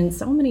different, but in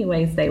so many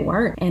ways they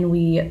weren't. And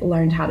we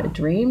learned how to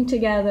dream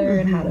together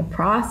and how to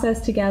process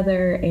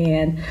together.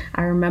 And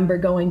I remember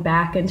going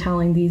back and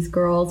telling these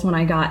girls when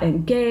I got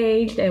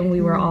engaged, and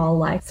we were all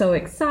like so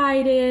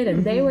excited,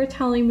 and they were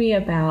telling me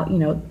about,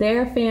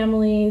 their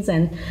families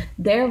and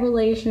their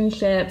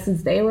relationships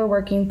as they were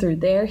working through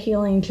their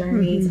healing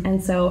journeys.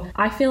 And so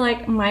I feel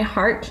like my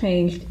heart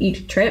changed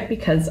each trip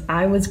because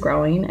I was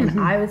growing and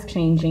I was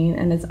changing.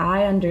 And as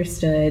I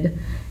understood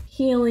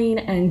healing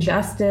and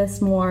justice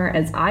more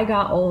as I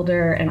got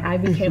older and I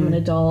became an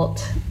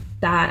adult,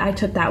 that I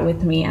took that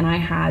with me, and I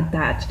had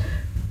that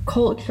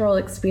cultural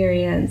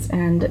experience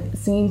and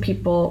seeing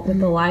people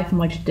with a life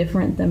much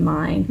different than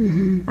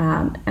mine.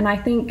 And I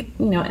think,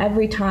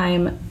 every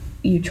time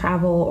you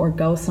travel or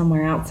go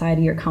somewhere outside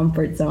of your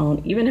comfort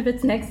zone, even if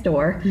it's next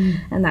door,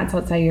 and that's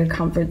outside your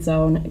comfort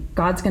zone,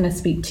 God's going to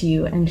speak to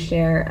you and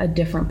share a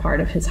different part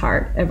of his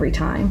heart every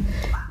time.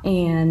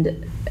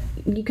 And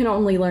you can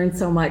only learn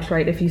so much,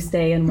 right, if you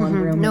stay in one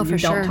room and you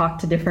don't talk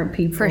to different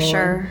people. For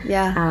sure,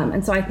 yeah.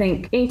 And so I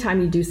think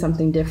anytime you do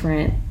something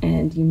different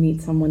and you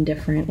meet someone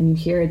different and you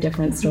hear a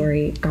different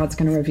story, God's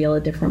going to reveal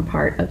a different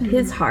part of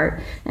his heart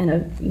and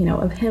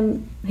of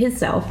him,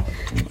 himself,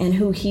 and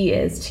who he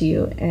is to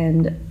you.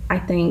 And I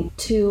think,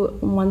 too,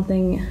 one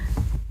thing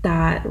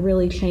that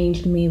really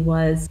changed me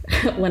was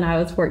when I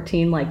was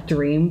 14, like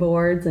dream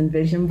boards and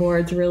vision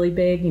boards really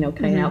big,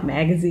 cutting out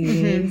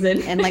magazines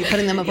and like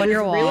putting them up on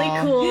your wall.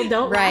 Really cool.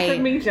 Don't laugh at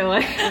me,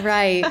 Joy.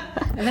 Right.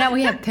 And now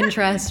we have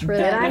Pinterest for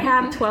that. And I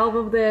have 12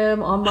 of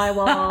them on my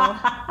wall.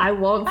 I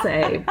won't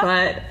say,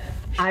 but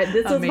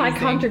this was my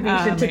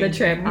contribution to the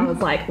trip. I was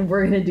like,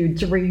 we're going to do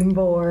dream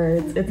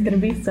boards. It's going to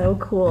be so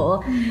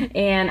cool.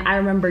 And I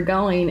remember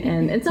going,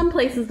 and in some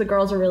places the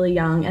girls were really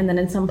young, and then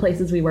in some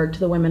places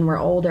the women were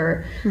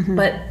older.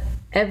 But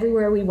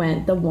everywhere we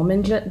went, the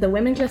women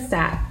just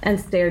sat and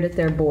stared at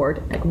their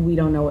board like, we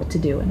don't know what to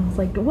do. And I was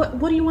like, what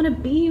do you want to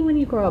be when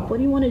you grow up? What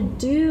do you want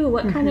to do?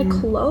 What kind of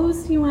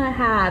clothes do you want to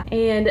have?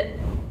 And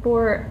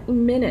for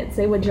minutes,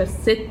 they would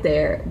just sit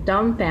there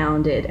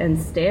dumbfounded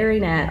and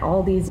staring at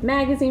all these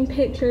magazine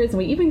pictures. And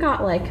we even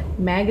got like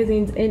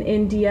magazines in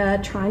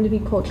India trying to be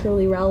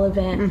culturally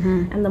relevant.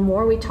 And the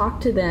more we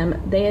talked to them,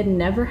 they had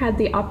never had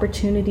the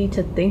opportunity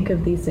to think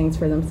of these things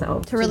for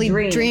themselves. To really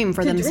dream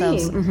for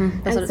themselves. That's what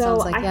and it so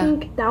sounds like, I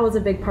think that was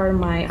a big part of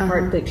my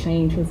heart that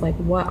changed, was like,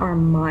 what are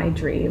my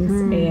dreams?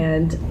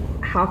 And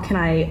how can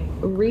I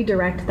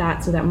redirect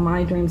that so that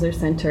my dreams are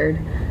centered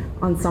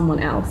on someone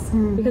else?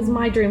 Because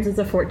my dreams as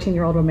a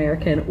 14-year-old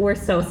American were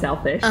so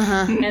selfish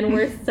and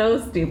we're so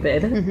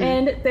stupid,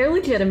 and they're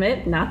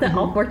legitimate. Not that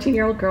all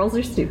 14-year-old girls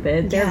are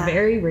stupid. They're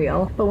very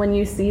real. But when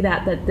you see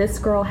that this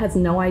girl has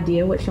no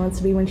idea what she wants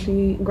to be when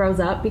she grows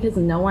up because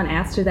no one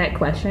asked her that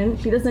question,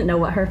 she doesn't know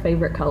what her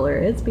favorite color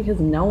is because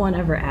no one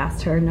ever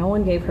asked her, no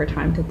one gave her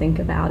time to think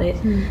about it.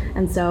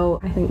 And so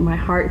I think my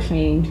heart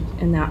changed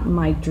and that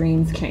my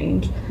dreams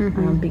changed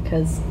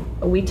because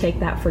we take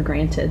that for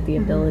granted, the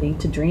ability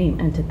to dream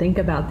and to think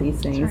about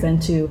these things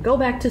and to go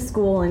back to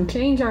school and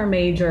change our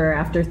major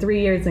after 3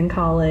 years in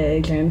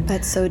college. And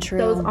that's so true.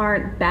 Those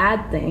aren't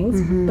bad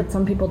things, but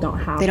some people don't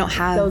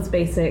have those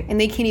basic, and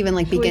they can't even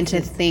like begin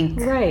to think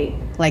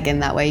like in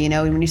that way,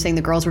 when you're saying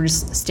the girls were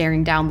just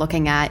staring down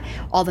looking at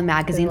all the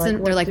magazines,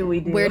 and they're like,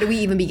 where do we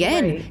even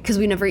begin? Because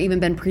we've never even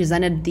been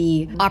presented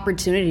the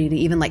opportunity to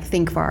even like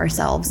think for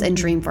ourselves and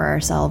dream for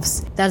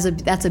ourselves.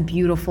 That's a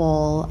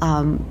beautiful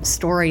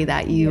story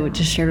that you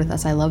just shared with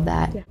us. I love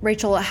that.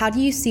 Rachel, how do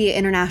you see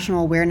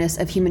international awareness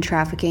of human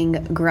trafficking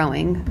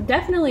growing?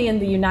 Definitely in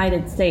the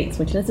United States,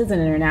 which this isn't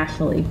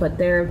internationally, but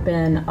there have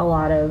been a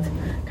lot of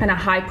kind of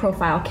high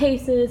profile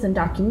cases and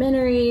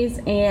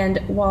documentaries, and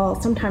while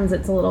sometimes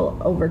it's a little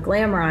over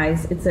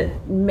glamorized, it's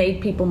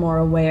made people more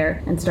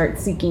aware and start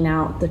seeking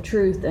out the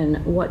truth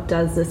and what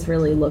does this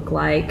really look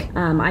like.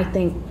 I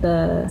think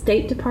the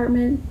State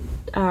Department,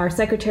 our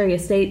Secretary of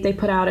State, they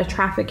put out a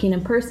trafficking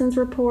in persons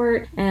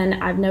report,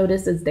 and I've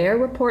noticed as their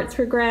reports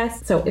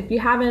progress. So if you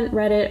haven't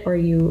read it or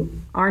you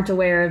aren't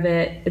aware of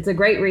it, it's a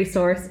great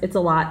resource. It's a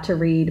lot to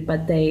read,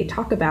 but they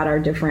talk about our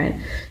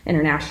different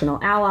international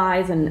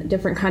allies and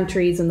different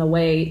countries and the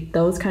way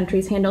those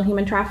countries handle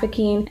human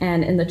trafficking.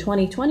 And in the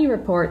 2020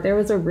 report, there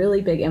was a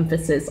really big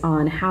emphasis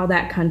on how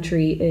that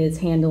country is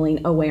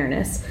handling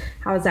awareness.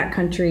 How is that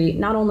country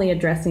not only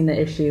addressing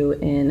the issue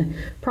in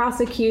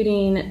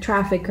prosecuting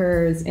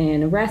traffickers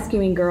and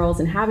rescuing girls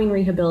and having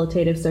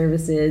rehabilitative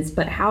services,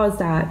 but how is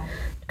that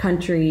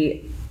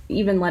country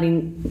even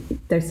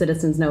letting their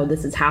citizens know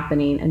this is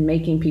happening and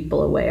making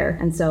people aware.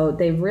 And so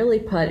they've really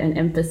put an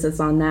emphasis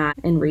on that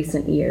in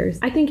recent years.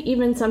 I think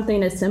even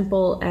something as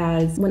simple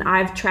as when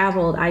I've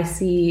traveled, I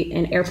see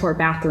in airport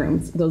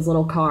bathrooms those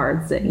little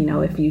cards that,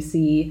 if you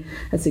see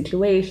a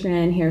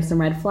situation, here's some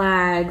red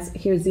flags,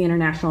 here's the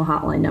international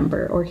hotline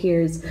number, or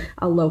here's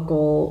a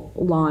local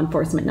law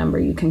enforcement number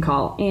you can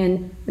call.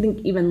 And I think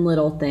even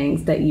little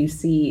things that you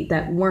see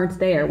that weren't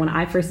there when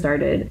I first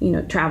started,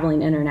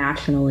 traveling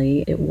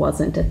internationally, it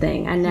wasn't a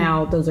thing. And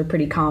now those are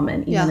pretty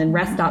common. Even in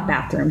rest stop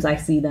bathrooms, I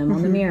see them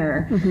on the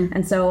mirror.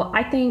 And so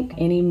I think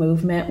any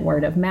movement,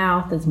 word of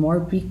mouth, as more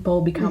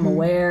people become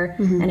aware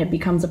and it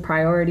becomes a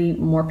priority,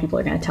 more people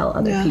are going to tell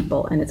other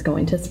people, and it's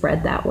going to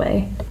spread that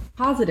way.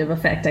 Positive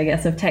effect, I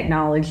guess, of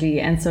technology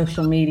and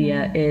social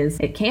media is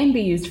it can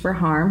be used for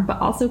harm, but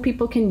also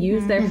people can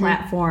use their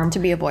platform to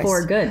be a voice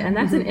for good. And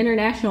that's an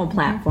international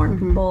platform.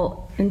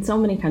 People in so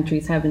many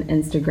countries have an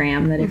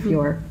Instagram that if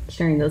you're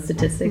sharing those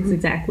statistics,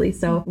 exactly.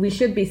 So we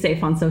should be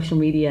safe on social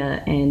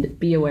media and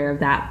be aware of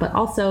that. But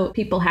also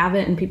people have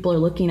it and people are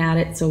looking at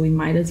it, so we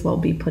might as well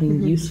be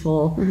putting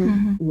useful,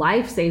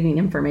 life-saving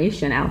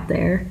information out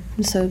there.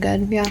 So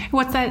good, yeah.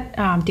 What's that,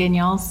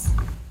 Danielle's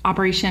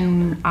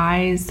Operation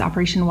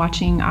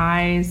Watching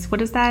Eyes.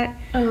 What is that?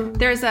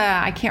 There's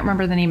I can't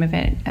remember the name of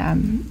it.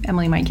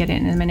 Emily might get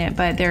it in a minute,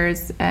 but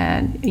there's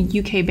a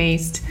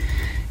UK-based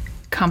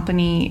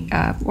company,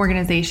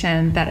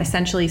 organization that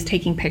essentially is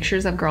taking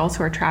pictures of girls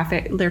who are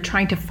trafficked. They're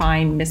trying to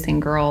find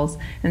missing girls.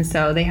 And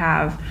so they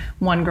have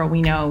one girl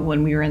we know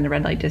when we were in the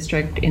red light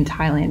district in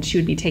Thailand, she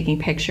would be taking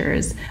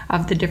pictures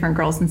of the different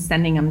girls and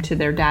sending them to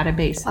their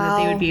database so that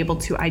they would be able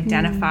to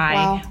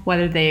identify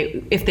whether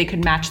if they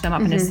could match them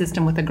up in a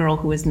system with a girl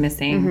who was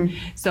missing.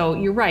 So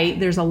you're right.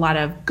 There's a lot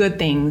of good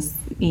things,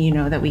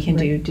 that we can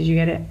do. Did you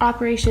get it?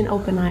 Operation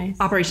Open Eyes.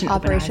 Operation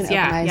Open Eyes.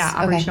 Yeah,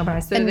 Operation Open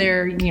Eyes. So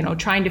they're,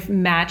 trying to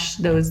match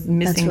those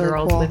missing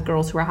girls with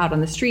girls who are out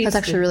on the streets. That's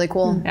actually really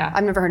cool. Yeah.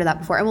 I've never heard of that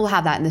before. And we'll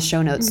have that in the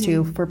show notes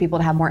too for people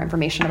to have more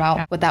information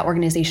about what that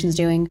organization's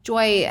doing.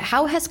 Joy,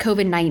 how has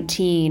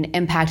COVID-19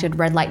 impacted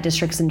red light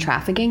districts and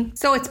trafficking?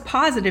 So it's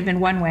positive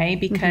in one way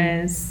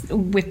because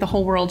with the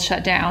whole world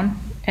shut down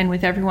and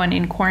with everyone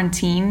in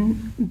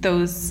quarantine,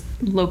 those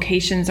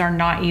locations are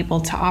not able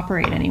to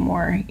operate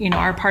anymore.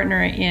 Our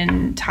partner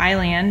in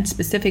Thailand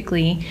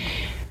specifically,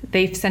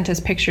 they've sent us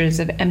pictures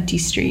of empty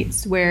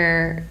streets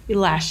where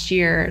last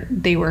year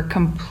they were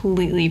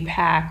completely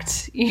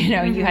packed.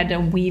 You had to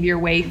weave your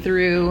way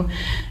through,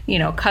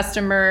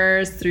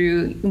 customers,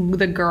 through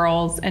the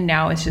girls, and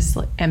now it's just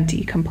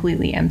empty,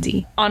 completely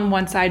empty. On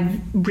one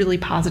side, really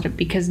positive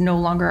because no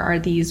longer are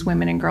these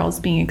women and girls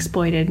being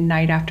exploited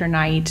night after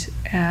night,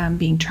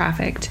 being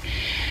trafficked.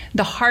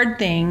 The hard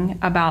thing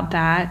about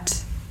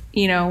that,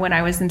 when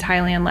I was in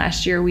Thailand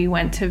last year, we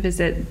went to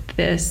visit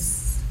this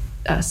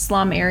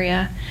slum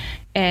area,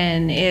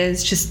 and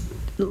is just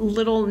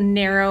little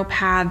narrow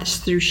paths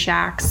through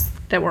shacks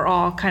that were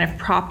all kind of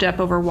propped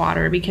up over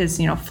water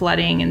because,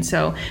 flooding. And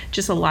so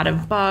just a lot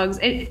of bugs.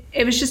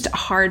 It was just a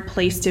hard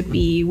place to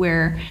be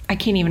where I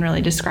can't even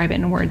really describe it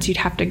in words. You'd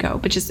have to go,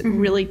 but just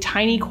really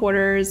tiny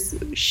quarters,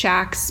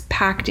 shacks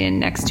packed in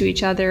next to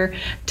each other,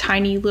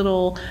 tiny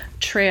little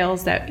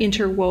trails that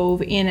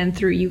interwove in and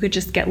through. You could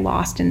just get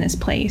lost in this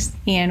place.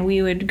 And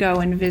we would go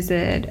and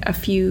visit a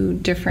few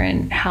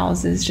different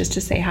houses just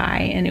to say hi.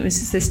 And it was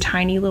just this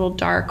tiny little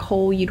dark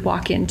hole you'd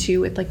walk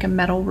into with like a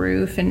metal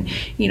roof and,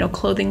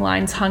 clothing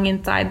lines hung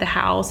inside the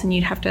house, and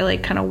you'd have to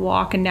kind of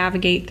walk and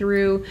navigate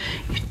through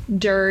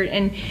dirt.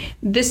 And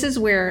this is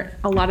where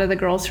a lot of the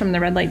girls from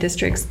the red light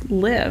districts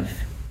live.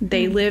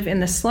 They live in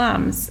the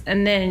slums.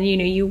 And then,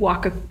 you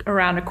walk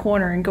around a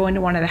corner and go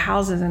into one of the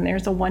houses and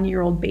there's a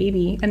 1-year-old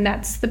baby. And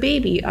that's the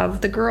baby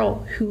of the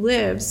girl who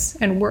lives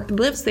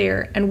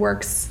there and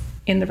works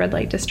in the red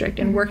light district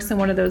and works in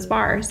one of those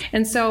bars.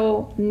 And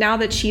so now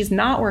that she's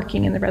not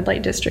working in the red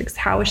light districts,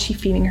 how is she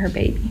feeding her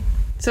baby?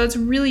 So it's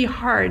really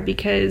hard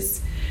because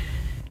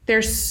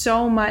there's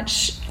so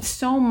much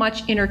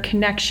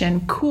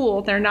interconnection.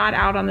 Cool, they're not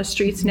out on the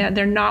streets now.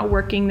 They're not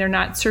working. They're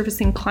not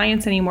servicing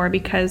clients anymore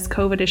because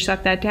COVID has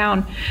shut that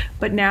down.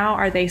 But now,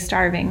 are they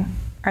starving?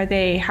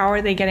 How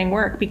are they getting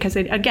work? Because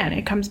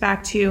it comes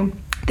back to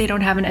they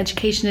don't have an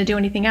education to do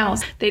anything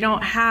else. They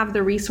don't have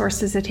the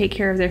resources to take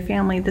care of their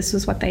family. This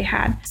was what they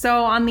had.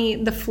 So on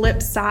the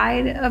flip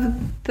side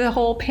of the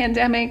whole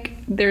pandemic,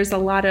 there's a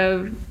lot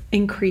of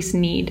increased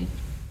need.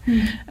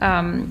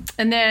 And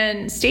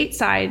then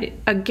stateside,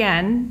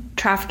 again,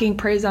 trafficking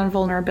preys on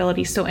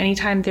vulnerability. So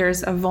anytime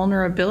there's a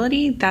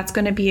vulnerability, that's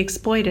going to be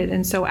exploited.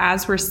 And so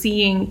as we're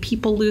seeing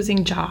people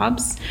losing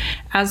jobs,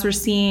 as we're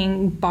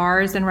seeing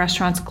bars and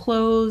restaurants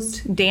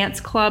closed,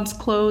 dance clubs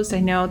closed, I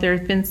know there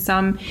have been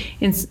some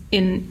in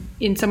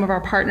some of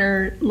our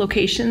partner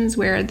locations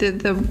where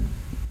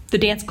the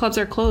dance clubs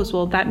are closed.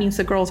 Well, that means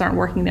the girls aren't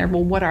working there.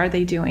 Well, what are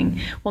they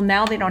doing? Well,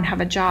 now they don't have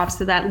a job,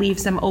 so that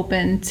leaves them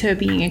open to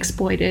being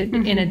exploited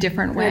in a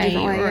different way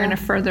in a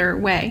further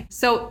way.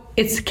 So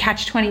it's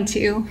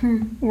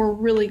catch-22. We're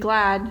really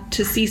glad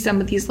to see some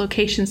of these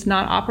locations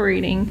not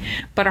operating,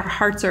 but our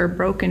hearts are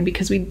broken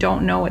because we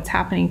don't know what's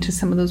happening to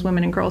some of those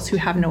women and girls who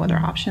have no other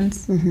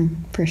options.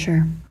 For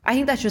sure. I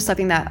think that's just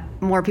something that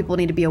more people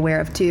need to be aware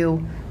of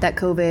too, that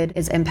COVID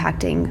is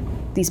impacting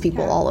these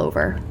people all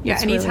over. Yeah,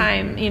 it's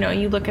anytime,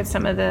 you look at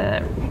some of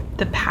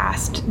the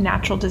past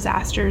natural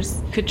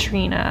disasters,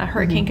 Katrina,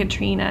 Hurricane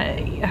Katrina,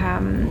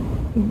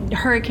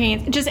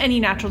 hurricanes, just any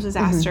natural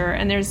disaster.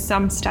 And there's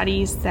some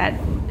studies that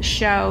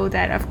show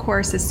that, of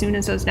course, as soon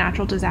as those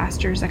natural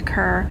disasters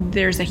occur,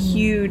 there's a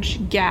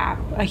huge gap,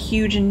 a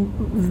huge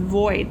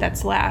void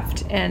that's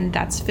left, and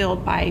that's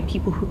filled by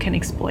people who can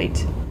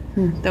exploit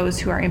those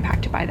who are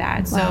impacted by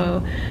that.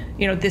 So,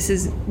 this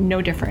is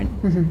no different.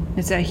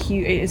 It's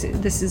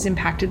this has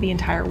impacted the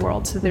entire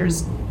world. So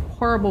there's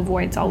horrible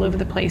voids all over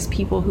the place,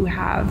 people who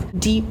have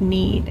deep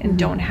need and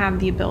don't have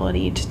the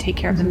ability to take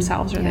care of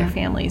themselves or their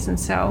families. And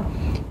so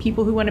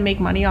people who want to make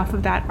money off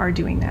of that are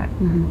doing that.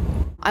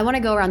 I want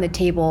to go around the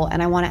table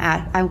and I want to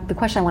ask, the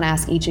question I want to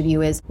ask each of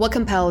you is, what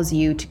compels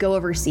you to go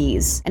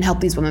overseas and help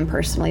these women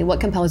personally? What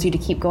compels you to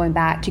keep going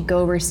back, to go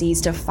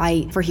overseas to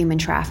fight for human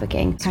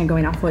trafficking? Kind of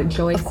going off what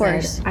Joy Of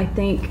course. said, I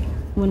think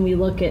when we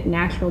look at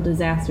natural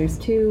disasters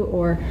too,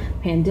 or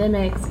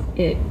pandemics,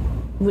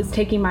 was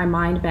taking my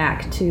mind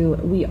back to,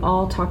 we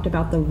all talked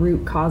about the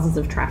root causes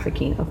of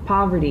trafficking, of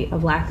poverty,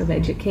 of lack of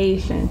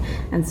education.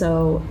 And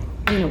so,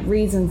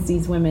 reasons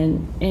these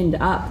women end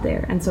up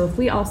there. And so if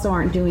we also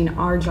aren't doing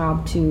our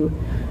job to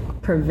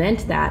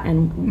prevent that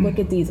and look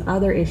at these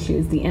other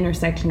issues, the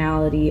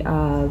intersectionality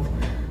of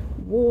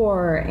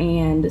war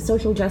and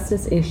social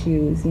justice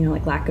issues,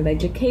 like lack of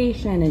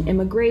education and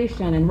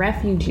immigration and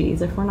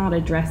refugees, if we're not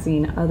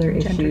addressing other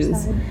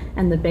issues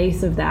and the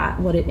base of that,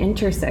 what it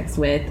intersects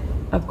with,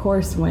 of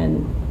course,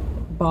 when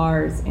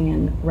bars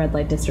and red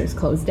light districts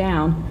closed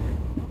down,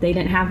 they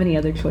didn't have any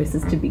other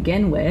choices to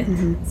begin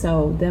with.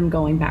 So them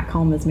going back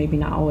home is maybe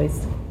not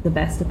always the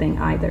best thing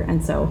either.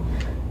 And so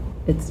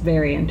it's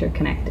very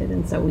interconnected.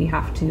 And so we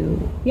have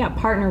to,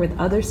 partner with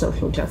other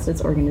social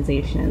justice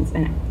organizations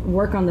and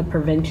work on the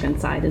prevention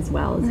side as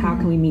well, as how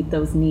can we meet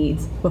those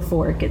needs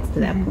before it gets to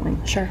that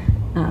point. Sure.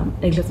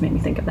 It just made me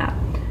think of that.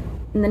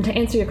 And then to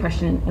answer your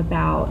question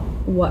about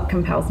what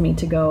compels me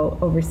to go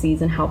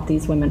overseas and help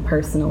these women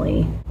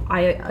personally,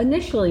 I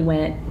initially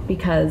went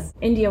because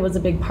India was a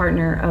big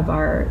partner of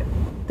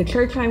the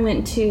church I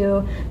went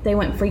to. They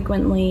went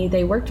frequently.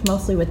 They worked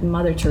mostly with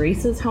Mother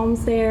Teresa's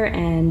homes there,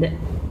 and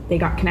they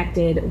got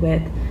connected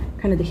with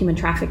kind of the human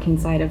trafficking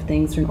side of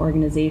things through an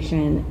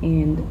organization.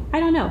 And I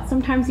don't know,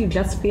 sometimes you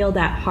just feel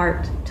that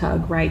heart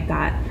tug, right?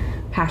 That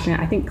passion.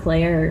 I think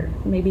Claire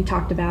maybe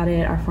talked about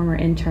it, our former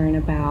intern,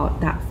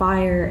 about that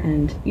fire,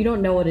 and you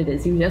don't know what it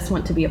is. You just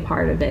want to be a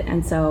part of it.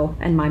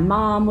 And my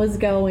mom was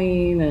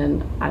going,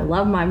 and I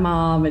love my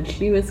mom, and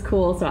she was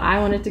cool, so I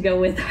wanted to go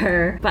with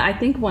her. But I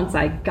think once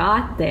I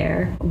got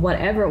there,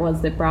 whatever it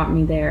was that brought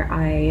me there,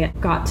 I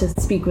got to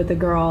speak with a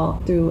girl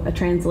through a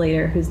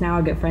translator who's now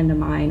a good friend of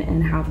mine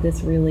and have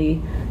this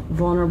really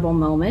vulnerable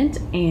moment.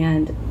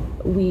 And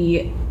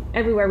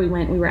everywhere we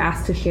went, we were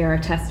asked to share our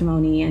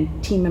testimony,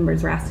 and team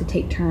members were asked to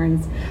take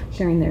turns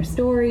sharing their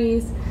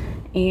stories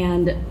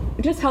and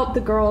just help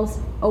the girls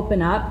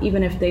open up.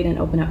 Even if they didn't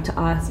open up to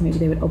us, maybe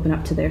they would open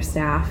up to their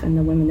staff and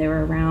the women they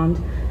were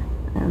around.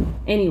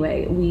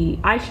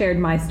 I shared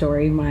my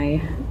story,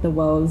 the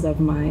woes of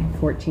my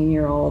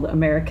 14-year-old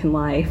American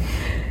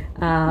life.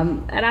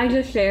 And I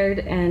just shared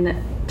and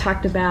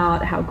talked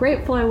about how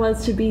grateful I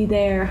was to be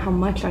there, how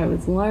much I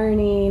was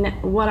learning,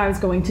 what I was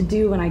going to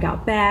do when I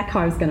got back,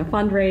 how I was going to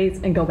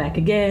fundraise and go back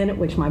again,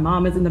 which my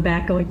mom is in the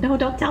back going, no,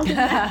 don't tell me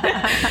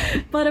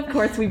that. But of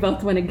course we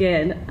both went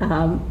again.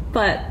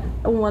 But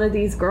one of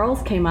these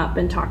girls came up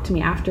and talked to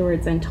me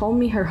afterwards and told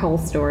me her whole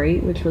story,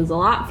 which was a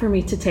lot for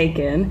me to take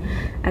in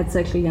at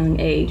such a young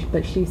age.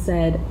 But she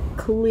said,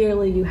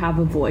 clearly you have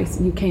a voice.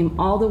 You came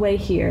all the way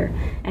here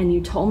and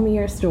you told me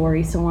your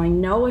story, so I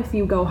know if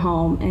you go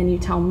home and you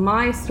tell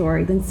my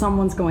story, then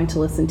someone's going to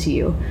listen to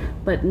you,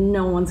 but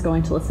no one's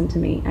going to listen to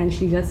me. And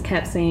she just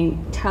kept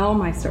saying, tell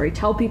my story,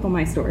 tell people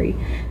my story.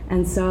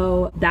 And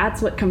so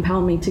that's what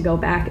compelled me to go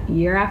back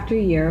year after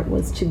year,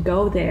 was to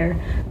go there,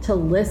 to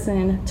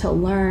listen, to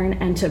learn,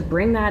 and to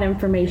bring that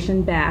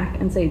information back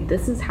and say,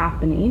 this is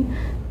happening.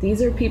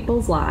 These are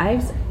people's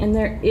lives, and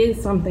there is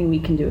something we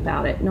can do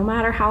about it. No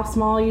matter how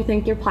small you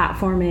think your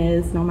platform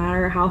is, no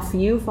matter how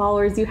few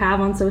followers you have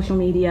on social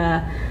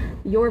media,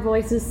 your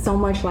voice is so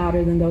much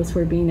louder than those who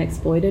are being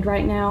exploited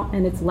right now,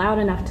 and it's loud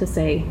enough to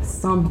say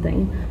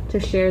something, to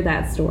share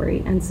that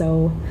story. And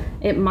so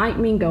it might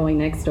mean going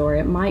next door.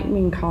 It might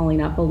mean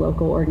calling up a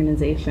local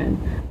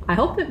organization. I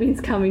hope it means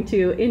coming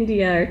to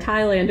India or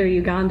Thailand or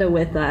Uganda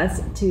with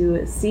us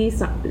to see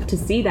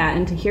that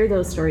and to hear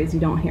those stories you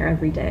don't hear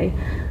every day.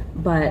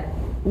 But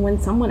when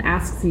someone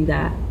asks you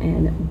that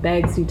and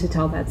begs you to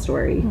tell that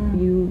story,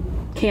 you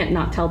can't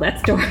not tell that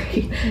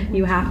story.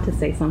 You have to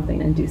say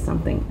something and do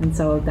something. And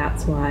so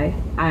that's why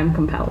I'm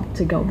compelled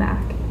to go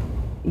back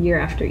year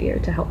after year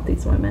to help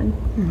these women.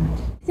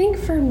 I think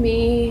for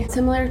me,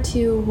 similar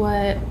to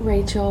what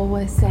Rachel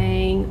was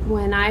saying,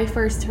 when I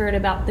first heard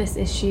about this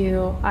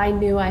issue, I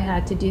knew I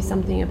had to do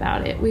something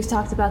about it. We've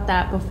talked about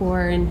that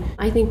before, and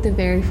I think the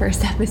very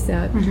first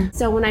episode.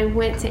 So when I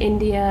went to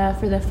India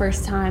for the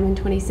first time in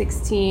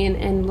 2016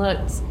 and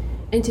looked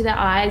into the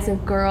eyes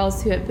of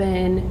girls who had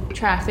been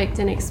trafficked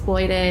and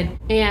exploited,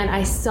 and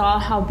I saw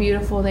how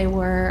beautiful they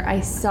were. I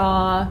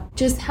saw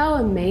just how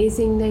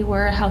amazing they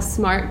were, how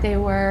smart they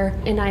were,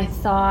 and I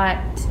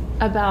thought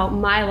about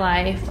my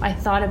life. I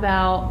thought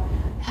about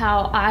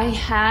how I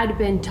had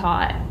been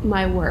taught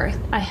my worth.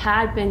 I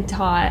had been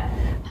taught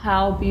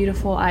how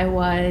beautiful I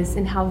was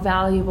and how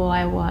valuable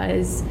I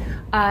was.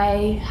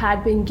 I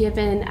had been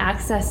given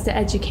access to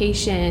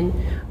education.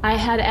 I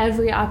had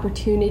every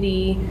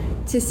opportunity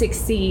to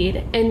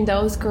succeed, and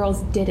those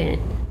girls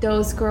didn't.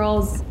 Those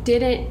girls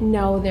didn't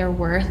know their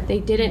worth. They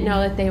didn't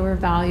know that they were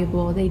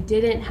valuable. They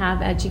didn't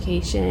have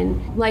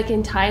education. Like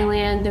in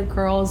Thailand, the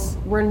girls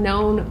were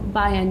known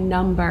by a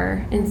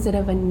number instead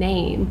of a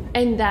name.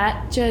 And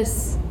that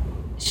just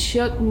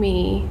shook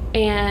me.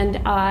 And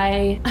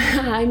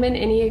I'm an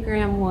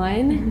Enneagram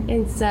 1,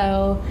 and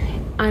so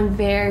I'm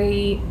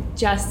very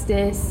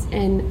justice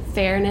and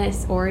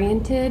fairness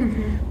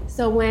oriented.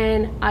 So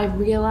when I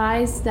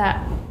realized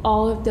that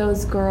all of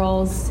those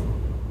girls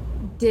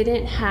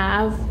didn't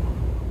have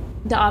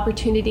the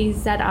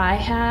opportunities that I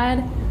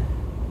had,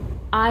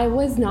 I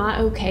was not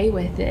okay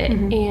with it.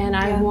 And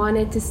I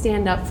wanted to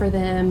stand up for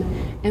them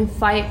and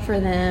fight for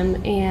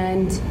them.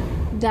 And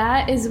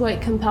that is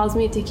what compels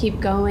me to keep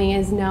going,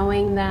 is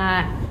knowing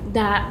that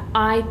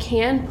I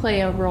can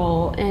play a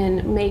role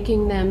in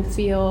making them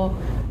feel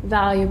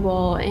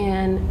valuable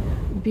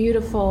and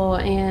beautiful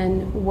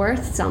and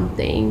worth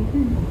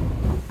something.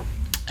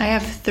 I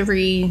have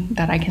 3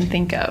 that I can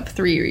think of,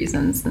 3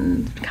 reasons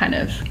and kind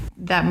of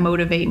that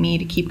motivate me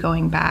to keep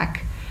going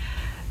back.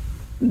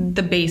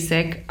 The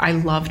basic, I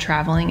love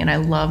traveling and I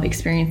love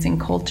experiencing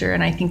culture,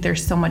 and I think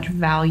there's so much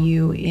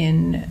value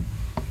in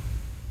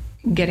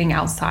getting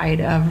outside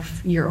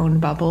of your own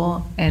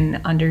bubble and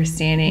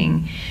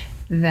understanding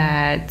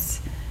that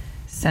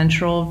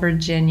Central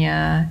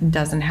Virginia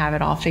doesn't have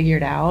it all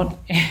figured out,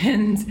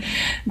 and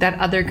that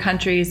other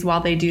countries, while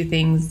they do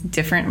things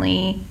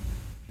differently,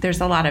 there's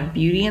a lot of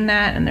beauty in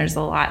that, and there's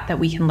a lot that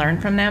we can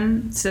learn from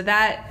them. So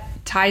that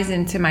ties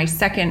into my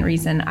second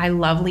reason. I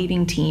love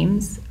leading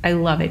teams. I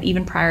love it.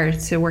 Even prior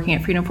to working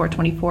at Freedom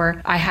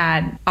 424, I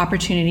had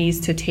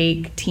opportunities to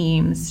take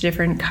teams to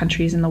different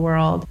countries in the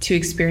world to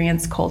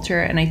experience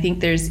culture. And I think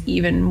there's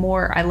even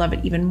more, I love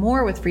it even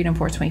more with Freedom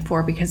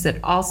 424 because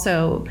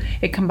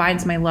it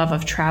combines my love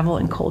of travel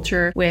and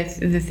culture with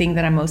the thing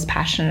that I'm most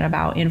passionate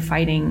about in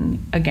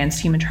fighting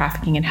against human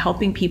trafficking and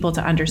helping people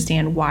to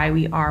understand why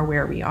we are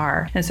where we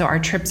are. And so our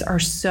trips are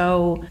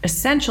so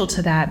essential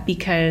to that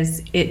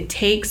because it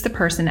takes the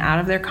person out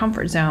of their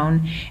comfort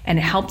zone and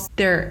it helps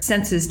their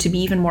senses to be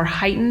even more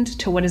heightened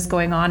to what is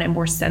going on and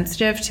more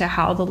sensitive to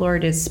how the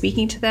Lord is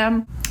speaking to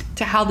them,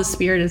 to how the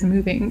Spirit is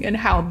moving and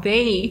how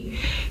they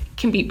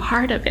can be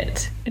part of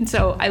it. And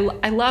so I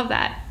love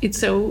that. It's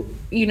so,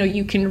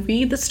 you can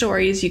read the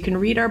stories, you can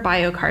read our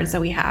bio cards that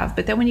we have,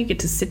 but then when you get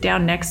to sit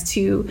down next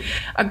to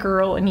a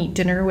girl and eat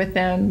dinner with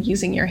them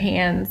using your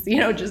hands,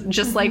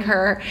 just like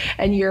her,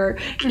 and you're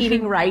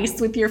eating rice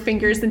with your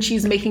fingers and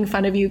she's making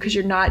fun of you because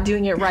you're not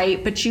doing it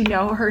right, but you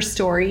know her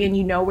story and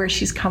you know where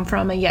she's come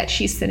from, and yet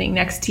she's sitting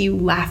next to you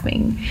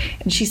laughing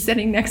and she's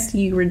sitting next to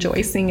you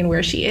rejoicing in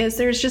where she is.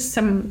 There's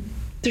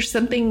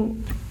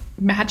something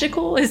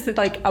magical is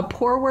like a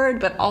poor word,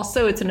 but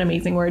also it's an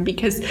amazing word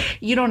because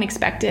you don't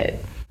expect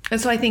it. And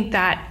so I think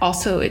that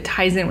also it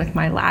ties in with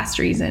my last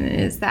reason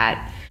is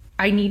that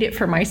I need it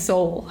for my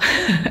soul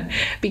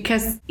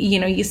because,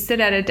 you sit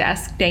at a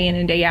desk day in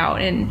and day out.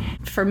 And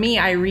for me,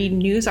 I read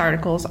news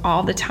articles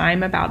all the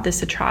time about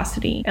this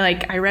atrocity.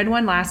 Like I read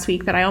one last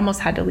week that I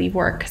almost had to leave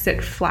work because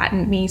it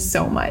flattened me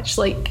so much.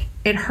 Like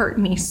it hurt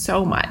me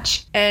so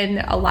much.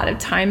 And a lot of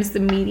times the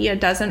media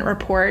doesn't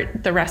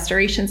report the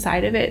restoration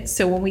side of it.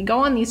 So when we go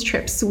on these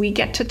trips, we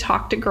get to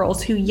talk to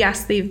girls who,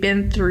 yes, they've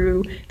been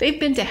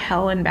to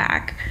hell and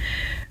back,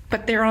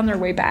 but they're on their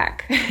way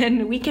back.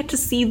 And we get to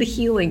see the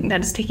healing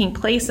that is taking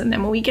place in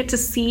them. And we get to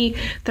see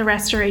the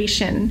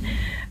restoration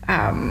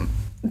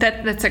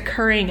that's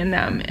occurring in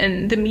them.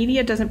 And the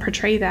media doesn't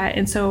portray that.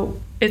 And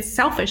so it's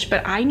selfish,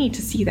 but I need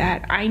to see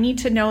that. I need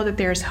to know that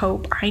there's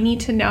hope. I need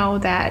to know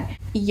that,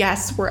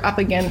 yes, we're up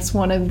against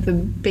one of the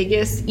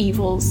biggest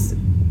evils.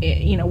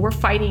 We're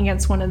fighting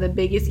against one of the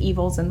biggest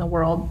evils in the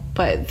world,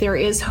 but there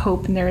is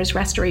hope and there is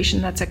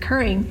restoration that's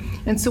occurring.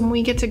 And so when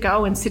we get to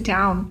go and sit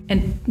down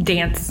and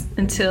dance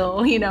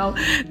until,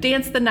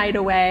 dance the night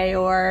away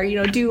or,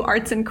 do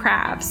arts and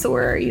crafts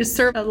or you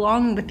serve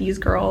along with these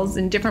girls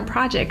in different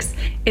projects,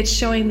 it's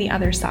showing the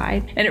other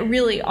side. And it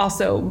really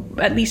also,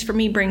 at least for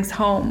me, brings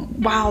home,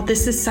 wow,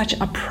 this is such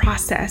a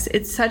process.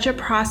 It's such a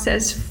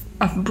process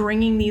of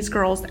bringing these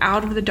girls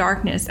out of the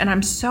darkness. And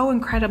I'm so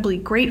incredibly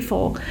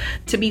grateful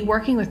to be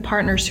working with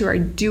partners who are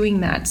doing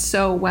that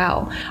so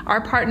well.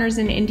 Our partners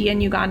in India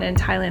and Uganda and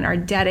Thailand are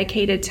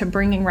dedicated to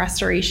bringing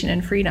restoration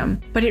and freedom.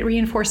 But it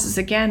reinforces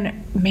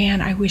again, man,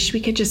 I wish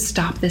we could just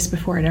stop this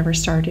before it ever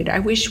started. I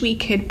wish we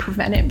could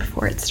prevent it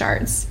before it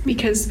starts.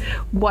 Because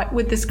what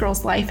would this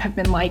girl's life have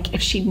been like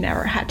if she'd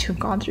never had to have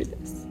gone through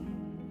this?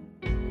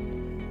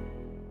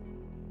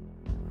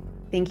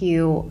 Thank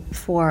you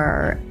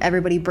for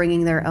everybody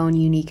bringing their own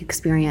unique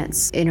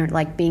experience,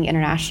 like being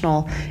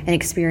international and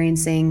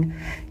experiencing,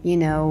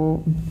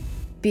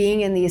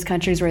 being in these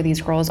countries where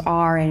these girls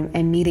are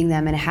and meeting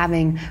them and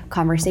having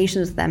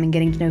conversations with them and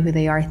getting to know who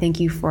they are. Thank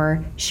you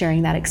for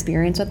sharing that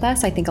experience with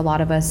us. I think a lot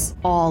of us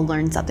all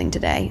learned something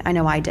today. I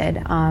know I did,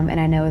 and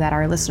I know that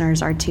our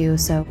listeners are too.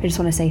 So I just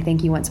want to say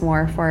thank you once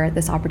more for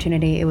this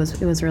opportunity. It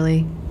was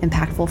really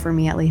impactful for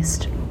me, at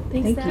least.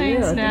 Thanks,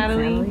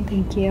 Natalie.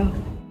 Thank you.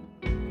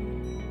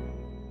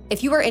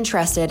 If you are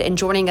interested in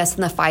joining us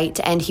in the fight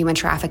to end human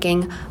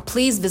trafficking,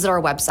 please visit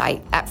our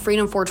website at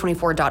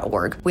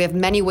freedom424.org. We have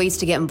many ways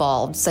to get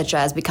involved, such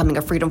as becoming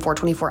a Freedom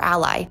 424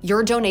 ally.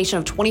 Your donation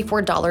of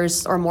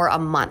 $24 or more a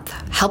month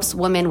helps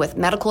women with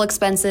medical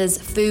expenses,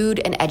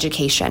 food, and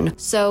education.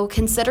 So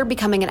consider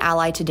becoming an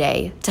ally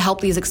today to help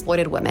these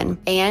exploited women.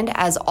 And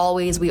as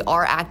always, we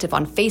are active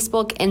on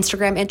Facebook,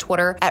 Instagram, and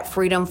Twitter at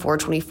Freedom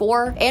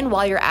 424. And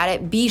while you're at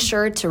it, be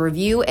sure to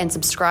review and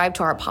subscribe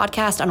to our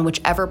podcast on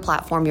whichever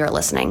platform you're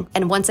listening.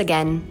 And once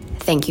again,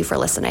 thank you for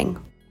listening.